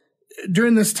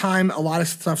during this time, a lot of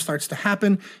stuff starts to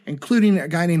happen, including a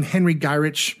guy named Henry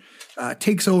Gyrich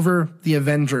takes over the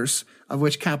Avengers, of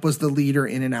which Cap was the leader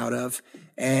in and out of,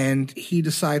 and he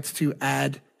decides to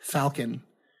add Falcon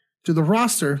to the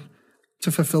roster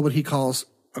to fulfill what he calls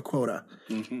a quota.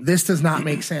 This does not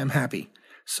make Sam happy.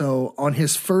 So on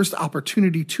his first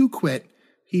opportunity to quit,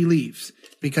 he leaves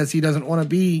because he doesn't want to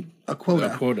be a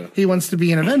quota. He wants to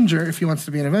be an Avenger if he wants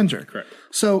to be an Avenger. Correct.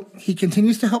 So he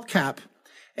continues to help Cap,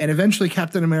 and eventually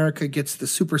Captain America gets the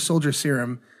super soldier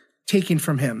serum taken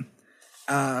from him.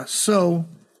 So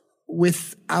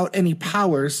without any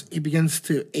powers, he begins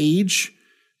to age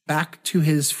back to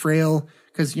his frail,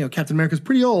 because, Captain America's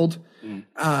pretty old.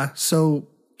 So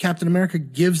Captain America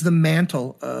gives the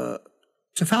mantle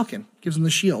to Falcon, gives him the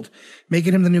shield,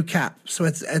 making him the new Cap. So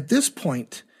at this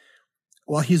point,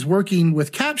 while he's working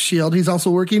with Cap's shield, he's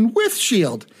also working with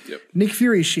Shield, Nick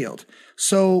Fury's shield.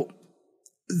 So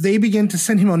they begin to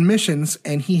send him on missions,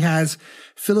 and he has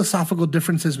philosophical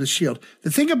differences with Shield.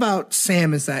 The thing about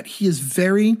Sam is that he is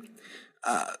very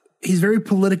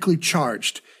politically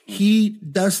charged. He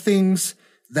does things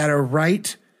that are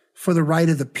right for the right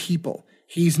of the people.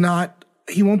 He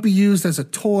won't be used as a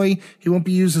toy. He won't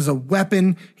be used as a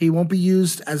weapon. He won't be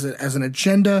used as an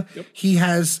agenda. He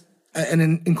has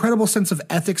an incredible sense of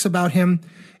ethics about him,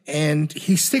 and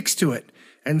he sticks to it.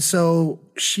 And so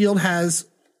Shield has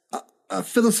a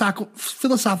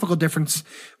philosophical difference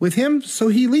with him, so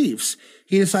he leaves.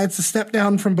 He decides to step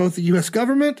down from both the U.S.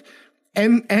 government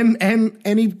and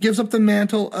he gives up the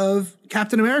mantle of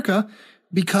Captain America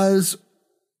because,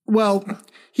 well,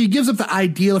 he gives up the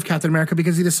ideal of Captain America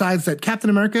because he decides that Captain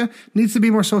America needs to be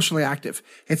more socially active.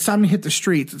 It's time to hit the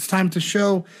streets. It's time to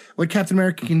show what Captain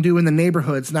America can do in the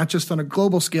neighborhoods, not just on a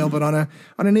global scale, but on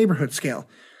a neighborhood scale.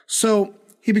 So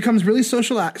he becomes really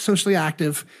socially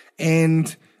active,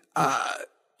 and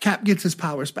Cap gets his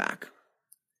powers back.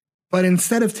 But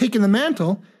instead of taking the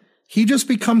mantle, he just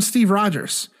becomes Steve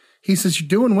Rogers. He says, "You're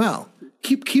doing well.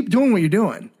 Keep doing what you're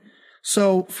doing."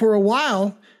 So for a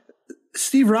while,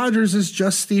 Steve Rogers is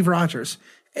just Steve Rogers,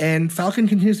 and Falcon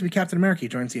continues to be Captain America. He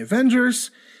joins the Avengers,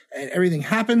 and everything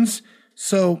happens.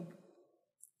 So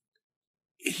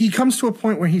he comes to a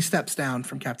point where he steps down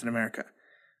from Captain America.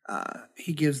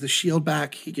 He gives the shield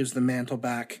back. He gives the mantle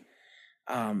back.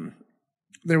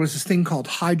 There was this thing called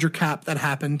Hydra Cap that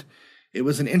happened. It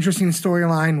was an interesting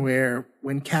storyline where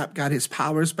when Cap got his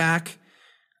powers back,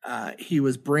 he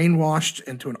was brainwashed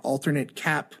into an alternate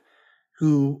Cap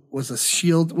who was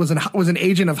an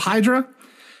agent of Hydra.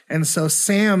 And so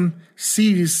Sam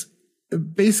sees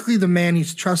basically the man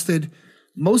he's trusted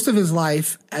most of his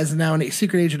life as now a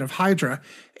secret agent of Hydra,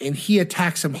 and he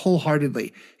attacks him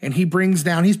wholeheartedly. And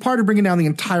he's part of bringing down the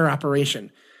entire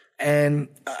operation. And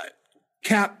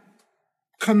Cap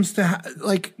comes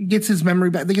to gets his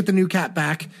memory back. They get the new Cap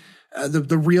back.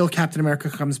 The real Captain America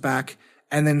comes back.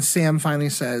 And then Sam finally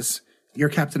says, "You're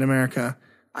Captain America.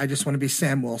 I just want to be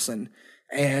Sam Wilson."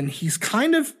 And he's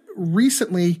kind of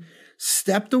recently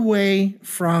stepped away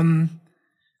from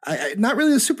not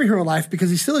really the superhero life because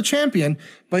he's still a champion,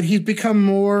 but he's become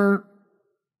more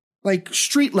like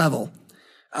street level.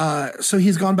 So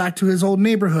he's gone back to his old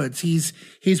neighborhoods. He's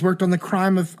worked on the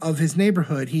crime of his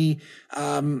neighborhood. He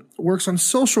works on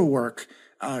social work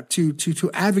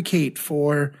to advocate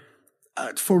for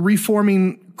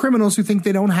reforming criminals who think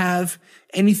they don't have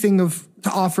anything to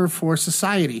offer for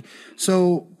society.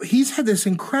 So he's had this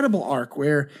incredible arc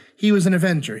where he was an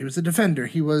Avenger, he was a Defender,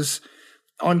 he was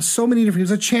on so many different,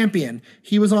 he was a champion,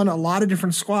 he was on a lot of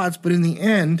different squads, but in the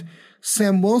end,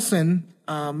 Sam Wilson,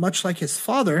 much like his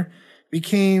father,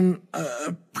 became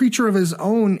a preacher of his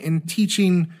own in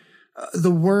teaching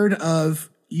the word of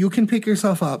you can pick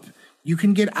yourself up, you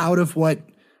can get out of what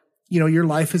your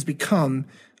life has become.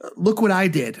 Look what I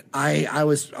did. I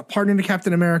was a partner to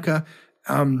Captain America.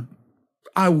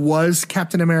 I was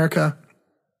Captain America.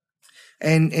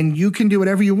 And you can do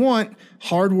whatever you want.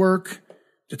 Hard work,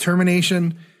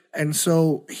 determination. And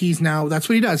so that's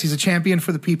what he does. He's a champion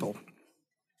for the people.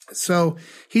 So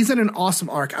he's in an awesome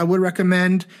arc. I would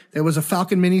recommend, there was a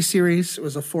Falcon miniseries. It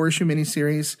was a 4-issue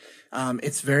miniseries.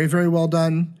 It's very, very well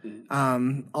done.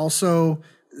 Also,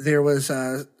 there was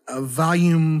a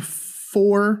volume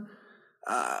 4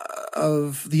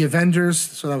 of the Avengers.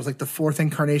 So that was like the 4th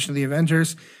incarnation of the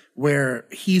Avengers, where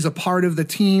he's a part of the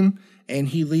team and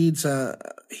he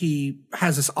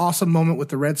has this awesome moment with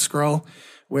the Red Skrull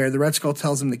where the Red Skrull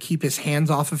tells him to keep his hands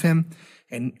off of him.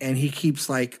 And he keeps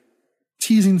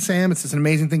teasing Sam. It's this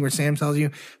amazing thing where Sam tells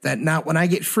you that now when I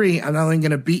get free, I'm not only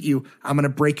going to beat you, I'm going to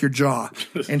break your jaw.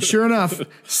 And sure enough,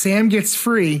 Sam gets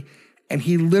free and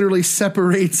he literally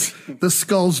separates the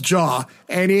Skull's jaw,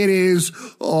 and it is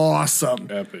awesome.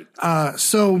 Epic.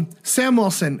 So Sam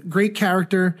Wilson, great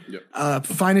character. Yep.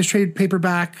 Finest trade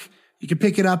paperback. You can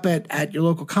pick it up at your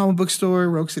local comic book store,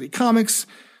 Rogue City Comics.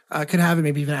 Could have it,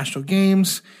 maybe even National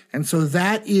Games. And so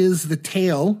that is the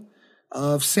tale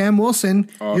of Sam Wilson,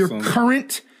 awesome. Your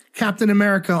current Captain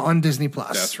America on Disney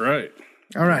Plus. That's right.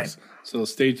 All right. So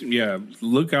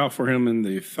look out for him in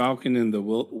the Falcon and the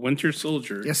Winter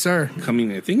Soldier. Yes, sir.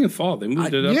 Coming, I think in fall. They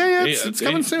moved it up. Yeah, it's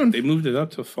coming soon. They moved it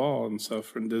up to fall and stuff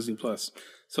from Disney Plus.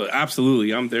 So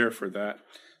absolutely, I'm there for that.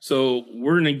 So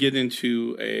we're gonna get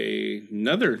into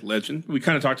another legend. We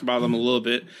kind of talked about them a little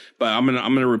bit, but I'm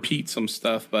gonna repeat some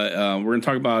stuff. But we're gonna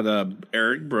talk about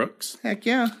Eric Brooks. Heck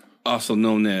yeah. Also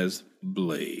known as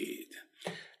Blade.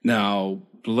 Now,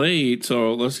 Blade.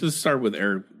 So let's just start with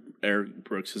Eric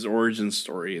Brooks, his origin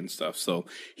story and stuff. So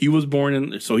he was born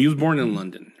in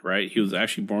London, right? He was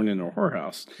actually born in a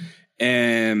whorehouse,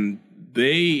 and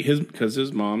because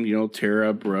his mom,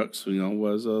 Tara Brooks,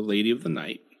 was a lady of the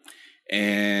night,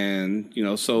 and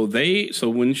while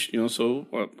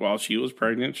she was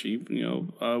pregnant,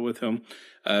 with him,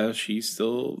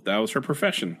 that was her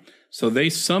profession. So they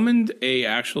summoned a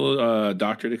actual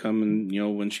doctor to come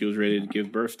and, when she was ready to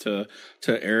give birth to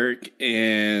Eric.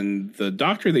 And the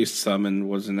doctor they summoned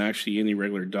wasn't actually any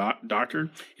regular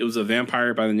doctor. It was a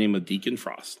vampire by the name of Deacon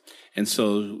Frost. And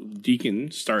so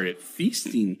Deacon started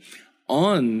feasting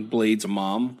on Blade's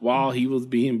mom while he was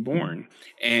being born.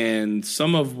 And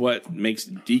some of what makes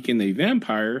Deacon a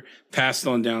vampire passed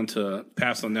on down to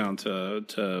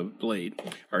Blade,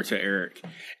 or to Eric.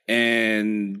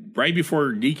 And right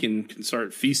before Deacon can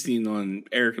start feasting on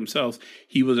Eric himself,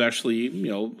 he was actually,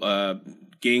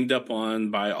 ganged up on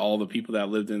by all the people that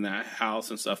lived in that house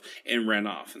and stuff, and ran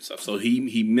off and stuff. So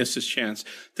he missed his chance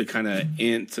to kind of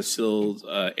seal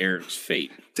Eric's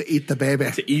fate. To eat the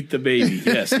baby. To eat the baby.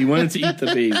 Yes, he wanted to eat the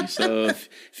baby. So if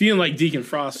you like Deacon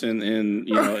Frost in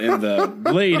the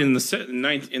Blade in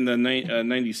the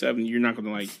 97, you're not going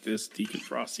to like this Deacon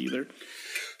Frost either.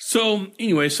 So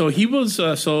anyway, so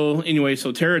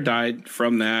Tara died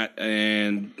from that,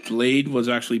 and Blade was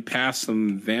actually past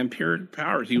some vampiric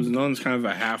powers. He was known as kind of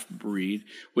a half breed,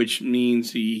 which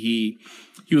means he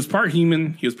was part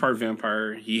human, he was part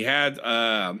vampire. He had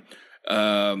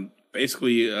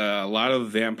basically a lot of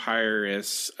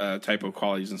vampirous type of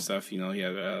qualities and stuff. You know, he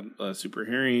had a super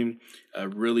hearing, a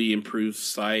really improved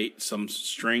sight, some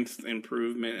strength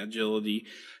improvement, agility.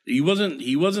 He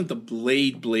wasn't the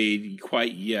blade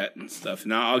quite yet and stuff.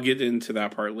 Now I'll get into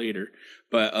that part later.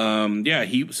 But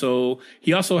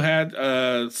he also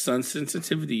had sun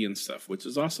sensitivity and stuff, which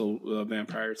is also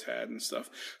vampires had and stuff.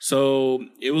 So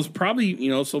it was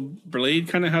probably, so Blade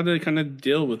kind of had to kind of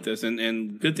deal with this,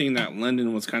 and good thing that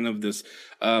London was kind of this.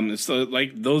 It's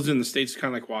like those in the States,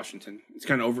 kind of like Washington. It's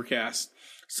kind of overcast,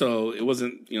 so it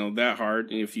wasn't that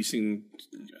hard. If you've seen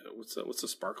what's a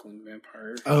sparkling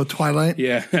vampire? Oh, Twilight.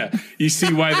 Yeah, you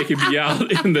see why they could be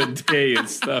out in the day and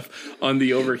stuff on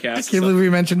the overcast. I can't believe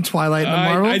we mentioned Twilight in the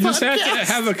Marvel. I just had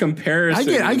to have a comparison.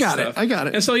 I got it.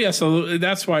 And so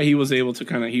that's why he was able to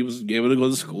go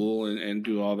to school and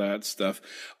do all that stuff.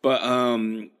 But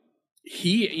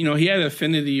he had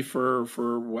affinity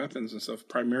for weapons and stuff,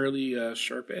 primarily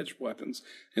sharp edged weapons,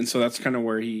 and so that's kind of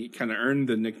where he kind of earned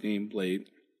the nickname Blade.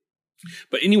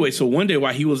 But anyway, so one day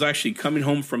while he was actually coming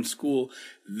home from school,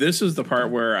 this is the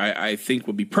part where I think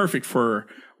would be perfect for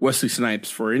Wesley Snipes,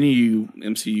 for any of you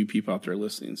MCU people out there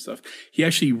listening and stuff. He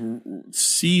actually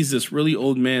sees this really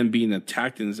old man being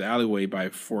attacked in his alleyway by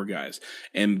 4 guys.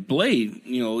 And Blade,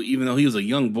 even though he was a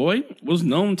young boy, was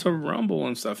known to rumble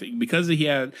and stuff because he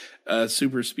had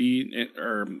super speed,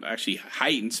 or actually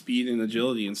heightened speed and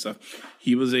agility and stuff.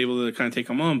 He was able to kind of take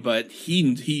him on, but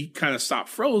he kind of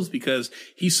froze because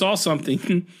he saw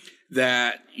something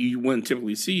that you wouldn't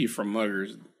typically see from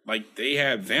muggers. Like they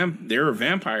were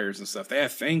vampires and stuff. They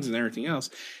had fangs and everything else.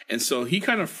 And so he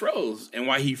kind of froze. And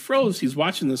while he froze, he's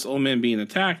watching this old man being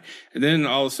attacked. And then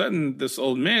all of a sudden, this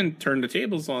old man turned the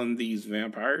tables on these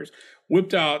vampires,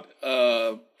 whipped out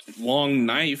a long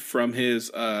knife from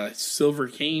his silver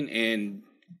cane, and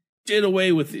did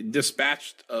away with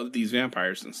dispatched of these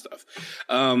vampires and stuff.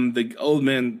 The old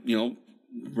man,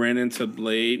 ran into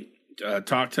Blade,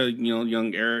 talked to,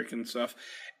 young Eric and stuff.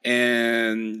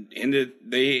 And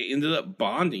they ended up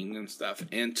bonding and stuff,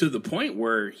 and to the point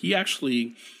where he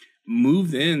actually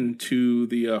moved into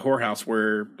the whorehouse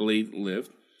where Blade lived,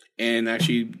 and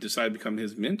actually decided to become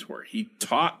his mentor. He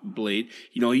taught Blade.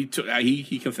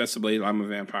 He confessed to Blade, "I'm a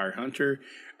vampire hunter."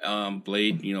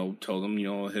 Blade, told him,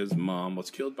 his mom was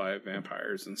killed by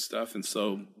vampires and stuff, and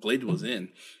so Blade was in,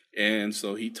 and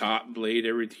so he taught Blade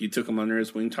everything. He took him under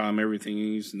his wing, taught him everything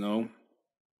he needs to know.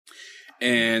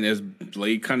 And as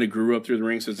Blade kind of grew up through the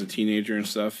ranks as a teenager and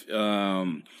stuff,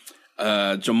 Jamal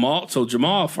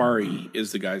Afari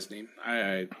is the guy's name.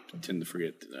 I tend to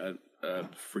forget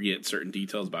certain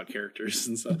details about characters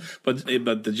and stuff. But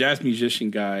the jazz musician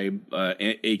guy,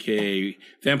 aka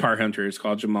Vampire Hunter, is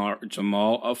called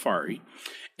Jamal Afari.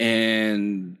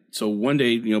 And so one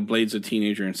day, Blade's a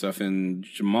teenager and stuff, and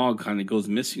Jamal kind of goes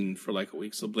missing for like a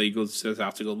week. So Blade sets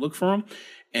out to go look for him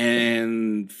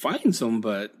and finds him,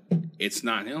 but it's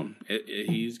not him.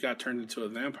 He's got turned into a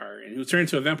vampire, and he was turned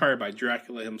into a vampire by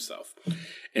Dracula himself.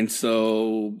 And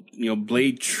so,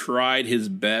 Blade tried his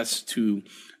best to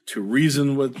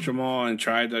reason with Jamal and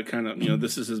tried to kind of,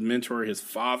 this is his mentor, his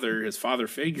father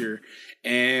figure,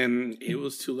 and it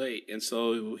was too late. And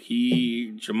so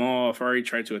Jamal Afari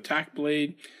tried to attack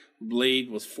Blade. Blade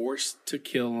was forced to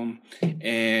kill him,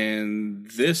 and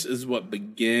this is what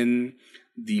began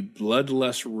the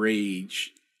bloodlust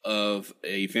rage of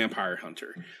a vampire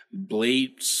hunter.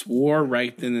 Blade swore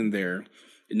right then and there.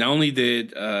 Not only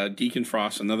did Deacon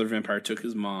Frost, another vampire, took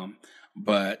his mom,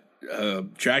 but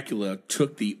Dracula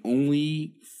took the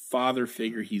only father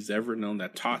figure he's ever known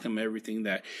that taught him everything,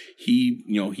 that he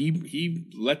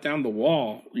let down the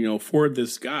wall, for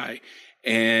this guy.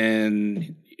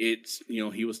 And it's,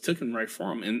 he was taken right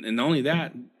for him. And not only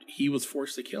that, he was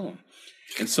forced to kill him.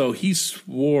 And so he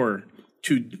swore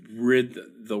to rid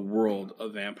the world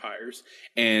of vampires.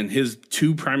 And his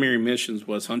 2 primary missions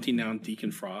was hunting down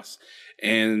Deacon Frost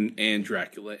and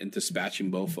Dracula, and dispatching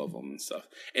both of them and stuff.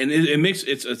 And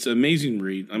it's an amazing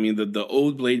read. I mean, the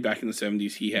old Blade back in the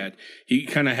 70s, he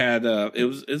kind of had it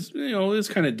was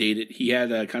kind of dated. He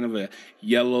had kind of a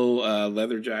yellow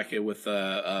leather jacket with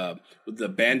the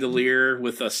bandolier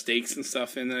with stakes and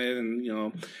stuff in it,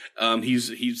 and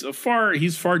he's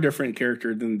far different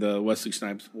character than the Wesley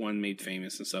Snipes one made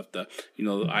famous and stuff.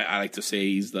 I like to say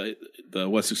he's the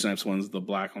Wesley Snipes one's the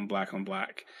black on black on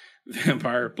black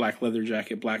vampire, black leather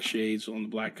jacket, black shades on the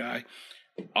black guy.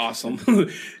 awesome.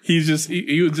 He has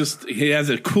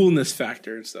a coolness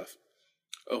factor and stuff.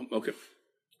 Oh, okay.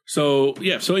 So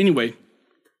yeah. So anyway,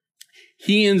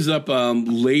 he ends up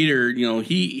later. You know,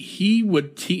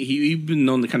 he'd been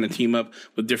known to kind of team up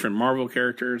with different Marvel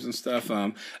characters and stuff.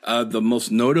 The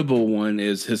most notable one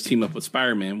is his team up with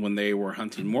Spider-Man when they were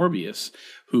hunting Morbius,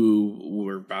 who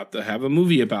we're about to have a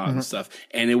movie about and stuff.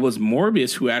 And it was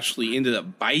Morbius who actually ended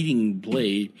up biting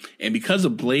Blade. And because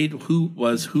of Blade,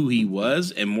 who he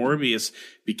was, and Morbius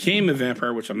became a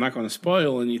vampire, which I'm not going to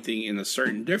spoil anything in a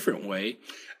certain different way.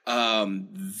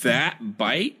 That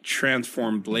bite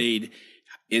transformed Blade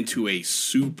into a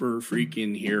super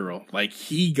freaking hero. Like,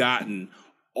 he gotten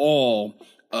all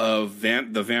of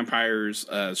the vampire's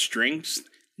strengths.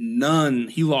 None.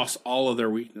 He lost all of their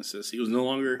weaknesses. He was no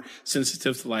longer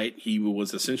sensitive to light. He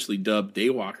was essentially dubbed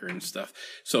Daywalker and stuff.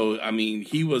 So, I mean,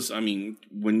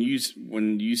 when you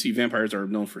see vampires are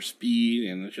known for speed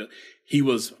and he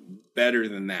was better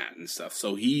than that and stuff.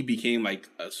 So he became like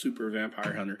a super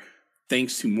vampire hunter,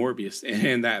 thanks to Morbius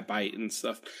and that bite and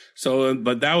stuff. So,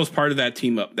 but that was part of that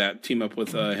team up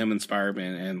with him and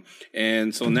Spider-Man.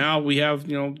 And so now we have,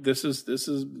 you know, this is,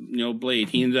 you know, Blade.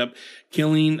 He ended up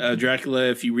killing Dracula,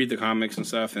 if you read the comics and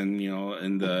stuff, and, you know,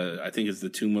 and I think it's the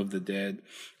Tomb of the Dead,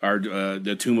 or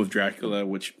the Tomb of Dracula,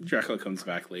 which Dracula comes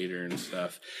back later and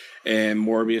stuff. And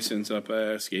Morbius ends up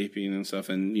escaping and stuff,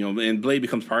 and you know, and Blade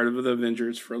becomes part of the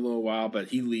Avengers for a little while, but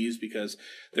he leaves because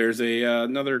there's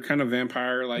another kind of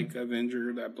vampire like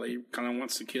Avenger that Blade kind of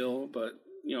wants to kill, but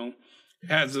you know,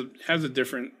 has a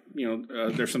different, you know,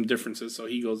 there's some differences, so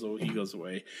he goes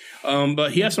away.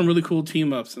 But he has some really cool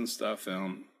team ups and stuff,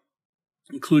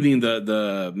 including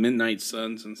the Midnight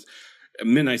Suns,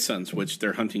 which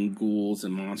they're hunting ghouls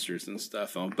and monsters and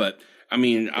stuff. But I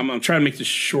mean, I'm trying to make this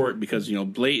short because, you know,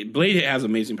 Blade has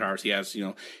amazing powers. He has, you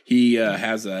know, he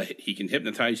can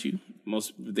hypnotize you.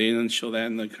 They didn't show that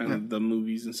in the kind of the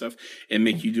movies and stuff, and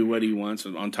make you do what he wants.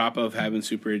 On top of having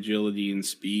super agility and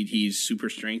speed, he's super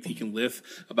strength. He can lift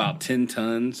about 10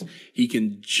 tons. He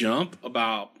can jump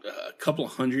about a couple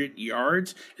of 100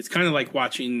 yards. It's kind of like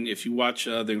if you watch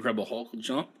the Incredible Hulk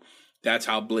jump. That's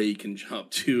how Blade can jump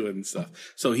too and stuff.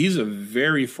 So he's a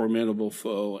very formidable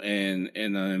foe and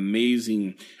an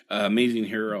amazing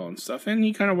hero and stuff. And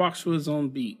he kind of walks to his own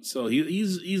beat. So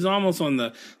he's almost on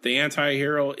the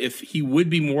anti-hero. If he would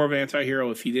be more of an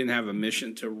anti-hero if he didn't have a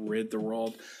mission to rid the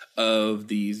world of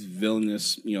these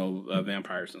villainous, you know,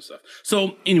 vampires and stuff.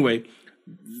 So anyway,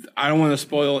 I don't want to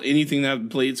spoil anything that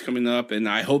Blade's coming up, and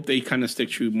I hope they kind of stick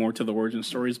true more to the origin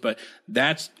stories. But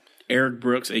that's Eric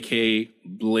Brooks, aka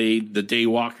Blade, the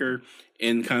Daywalker,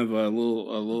 in kind of a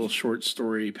little short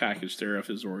story package there of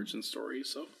his origin story.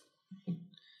 So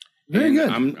very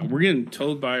good. We're getting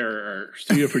told by our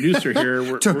studio producer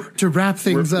here to wrap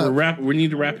things up. We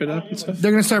need to wrap it up and stuff.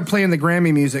 They're going to start playing the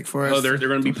Grammy music for us. Oh, they're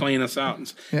going to be playing us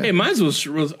out. Yeah. Hey, mine was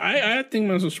I think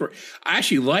mine was short. I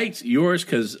actually liked yours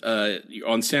because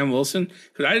on Sam Wilson,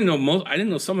 because I didn't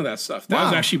know some of that stuff. That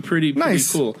was actually pretty nice.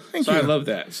 Cool. Thank you. I love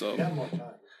that. So.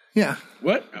 Yeah.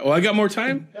 What? Oh, I got more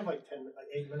time? I have like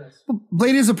 8 minutes.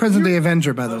 Blade is a present-day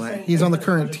Avenger, by the way. He's on the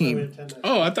current team.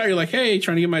 Oh, I thought you were like, hey,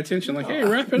 trying to get my attention. Like, hey,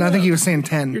 wrap it up. No, I think he was saying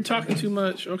 10. You're talking too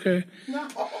much. Okay. No.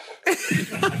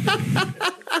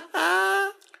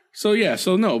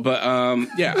 So no, but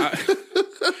yeah,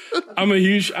 I'm a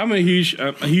huge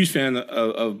fan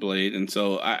of Blade, and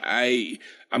so I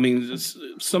mean,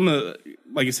 some of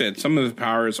the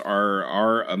powers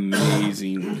are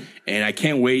amazing, and I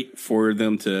can't wait for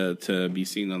them to be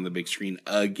seen on the big screen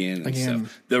again. And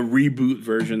stuff. The reboot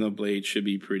version of Blade should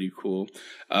be pretty cool.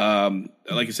 Like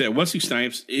I said, Wesley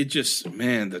Snipes,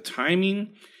 the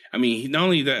timing. I mean, not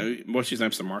only that, Wesley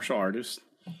Snipes is a martial artist.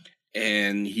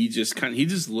 And he just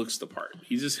looks the part.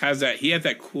 He just has he had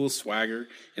that cool swagger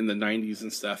in the 90s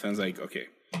and stuff. And I was like, okay,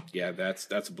 yeah, that's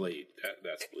Blade.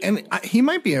 That's Blade. And he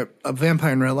might be a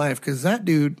vampire in real life because that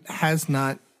dude has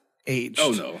not aged.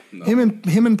 Oh no.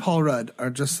 Him and Paul Rudd are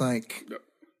just like,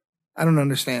 I don't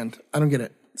understand. I don't get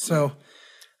it. So,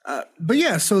 but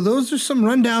yeah, so those are some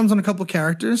rundowns on a couple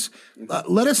characters.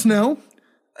 Let us know.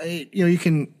 You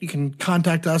can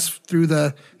contact us through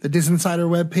the Disney Insider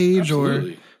webpage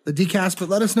or the DCast, but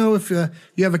let us know if you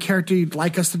have a character you'd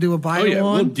like us to do a bio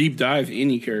on. We'll deep dive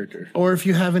any character. Or if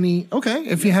you have any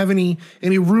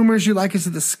rumors you'd like us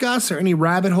to discuss or any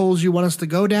rabbit holes you want us to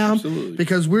go down. Absolutely.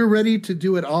 Because we're ready to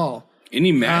do it all.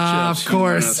 Any matchups? Of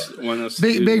course. Want us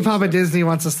Big Papa Disney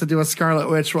wants us to do a Scarlet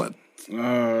Witch one.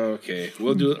 Okay,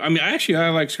 we'll do it. I mean, I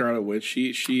like Scarlet Witch.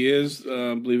 She is,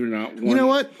 believe it or not. You know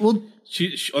what?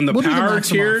 She on the power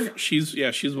tier.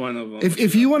 She's one of them.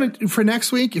 If you want to for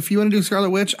next week, if you want to do Scarlet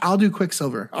Witch, I'll do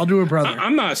Quicksilver. I'll do her brother.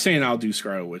 I'm not saying I'll do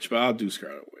Scarlet Witch, but I'll do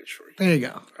Scarlet Witch for you. There you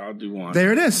go. I'll do one.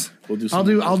 There it is. We'll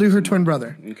do. I'll do her twin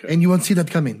brother. Okay. And you won't see that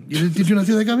coming. Did you not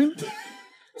see that coming?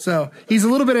 So he's a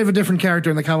little bit of a different character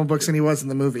in the comic books than he was in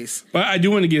the movies. But I do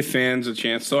want to give fans a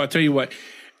chance. So I tell you what.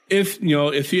 If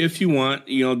you want,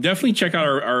 definitely check out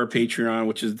our Patreon,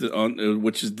 which is the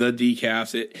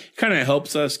DCast. It kind of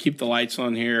helps us keep the lights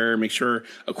on here, make sure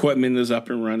equipment is up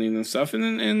and running and stuff.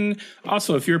 And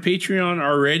also, if you're a Patreon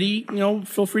already,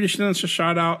 feel free to send us a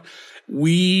shout out.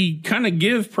 We kind of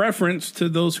give preference to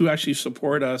those who actually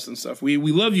support us and stuff. We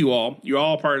love you all. You're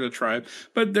all part of the tribe,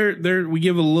 but we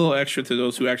give a little extra to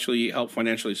those who actually help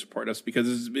financially support us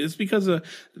because it's because of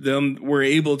them we're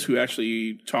able to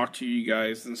actually talk to you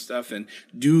guys and stuff and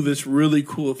do this really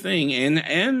cool thing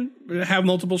and have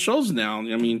multiple shows now.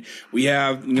 I mean, we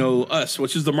have, us,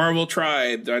 which is the Marvel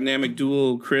Tribe, Dynamic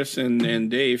Duo, Chris and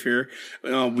Dave here.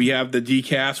 We have the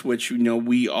DCast, which,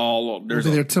 we all, we'll be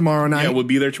there tomorrow night. Yeah, we'll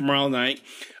be there tomorrow night.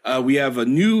 We have a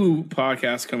new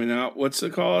podcast coming out. What's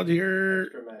it called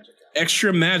here?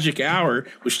 Extra Magic Hour,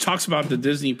 which talks about the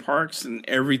Disney parks and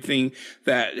everything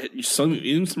that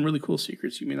even some really cool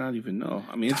secrets you may not even know.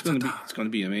 I mean, it's going to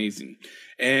be amazing.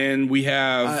 And we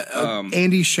have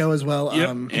Andy's show as well.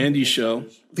 Yep, Andy's show.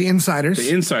 The Insiders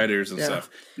and stuff.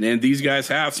 And these guys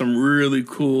have some really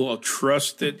cool,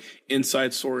 trusted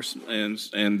inside source,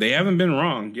 and they haven't been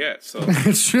wrong yet. So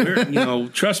it's true.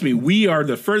 Trust me, we are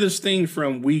the furthest thing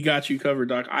from We Got You Covered,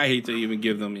 Doc. I hate to even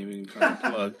give them even kind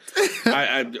of plug.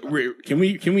 Can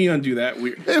we undo that?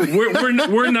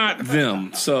 We're not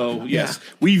them. So yes,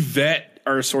 we vet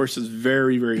our sources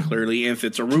very, very clearly. And if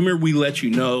it's a rumor, we let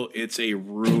you know it's a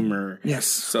rumor. Yes.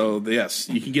 So yes,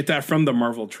 you can get that from the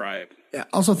Marvel Tribe. Yeah.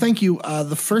 Also, thank you.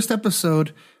 The first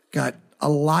episode got a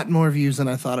lot more views than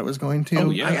I thought it was going to. Oh,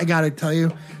 yeah. I got to tell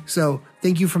you. So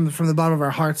thank you from the bottom of our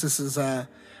hearts. This is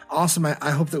awesome. I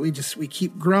hope that we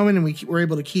keep growing and we're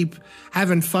able to keep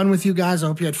having fun with you guys. I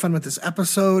hope you had fun with this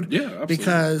episode. Yeah, absolutely.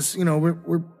 Because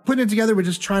we're putting it together. We're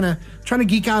just trying to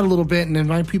geek out a little bit and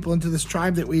invite people into this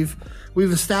tribe that we've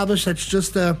established. That's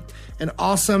just an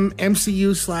awesome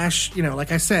MCU /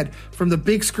 like I said, from the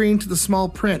big screen to the small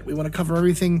print. We want to cover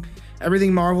everything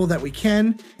Marvel that we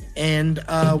can. And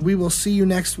we will see you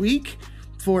next week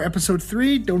for episode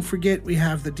 3. Don't forget, we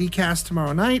have the DCast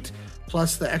tomorrow night.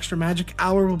 Plus, the Extra Magic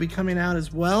Hour will be coming out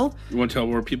as well. You want to tell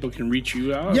where people can reach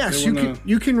you out? Yes,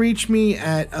 you can reach me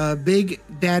at Big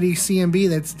Daddy CMB.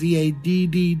 That's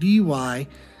DADDY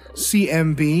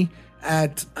CMB.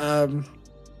 At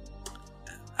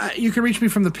you can reach me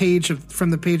from the page of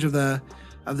the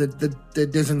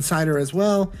Diz Insider as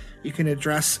well. You can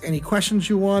address any questions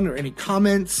you want or any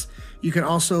comments. You can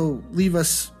also leave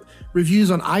us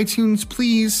reviews on iTunes,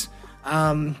 please.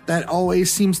 That always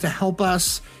seems to help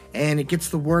us. And it gets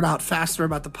the word out faster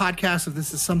about the podcast. If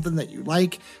this is something that you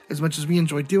like as much as we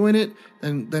enjoy doing it,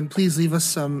 then please leave us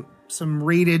some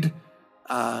rated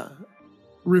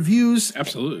reviews.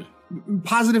 Absolutely.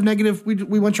 Positive, negative.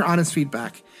 We want your honest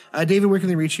feedback. David, where can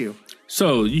they reach you?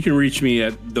 So you can reach me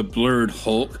at The Blurred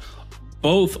Hulk,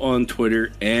 both on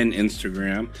Twitter and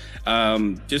Instagram.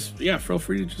 Feel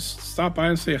free to just stop by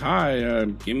and say hi.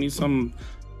 Give me some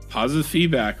positive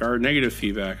feedback or negative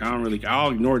feedback. I'll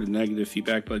ignore the negative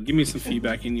feedback, but give me some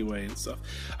feedback anyway and stuff.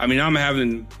 I mean, I'm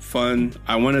having fun.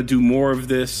 I want to do more of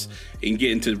this and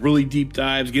get into really deep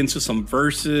dives, get into some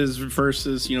verses,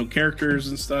 characters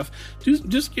and stuff.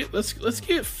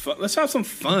 Let's have some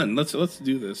fun. Let's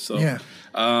do this. So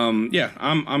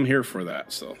I'm here for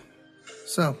that. So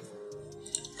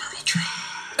Marvel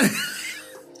Tribe.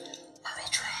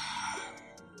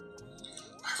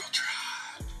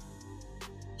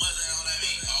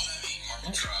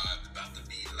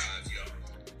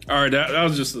 All right, that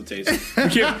was just a taste.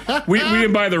 We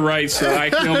didn't buy the rights, so I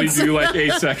can only do like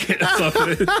 8 seconds.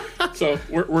 So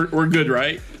we're good,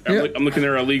 right? Yep. I'm looking at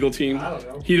our legal team. I don't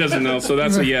know. He doesn't know, so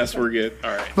that's a yes. We're good. All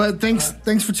right. But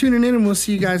thanks for tuning in, and we'll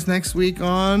see you guys next week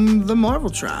on the Marvel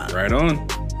Tribe. Right on.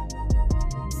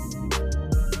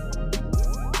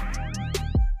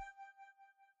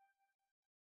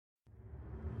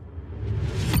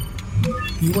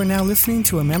 You are now listening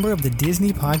to a member of the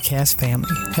Disney Podcast family.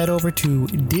 Head over to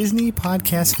Disney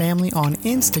Podcast Family on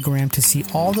Instagram to see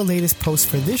all the latest posts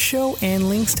for this show and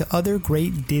links to other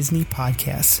great Disney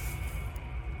podcasts.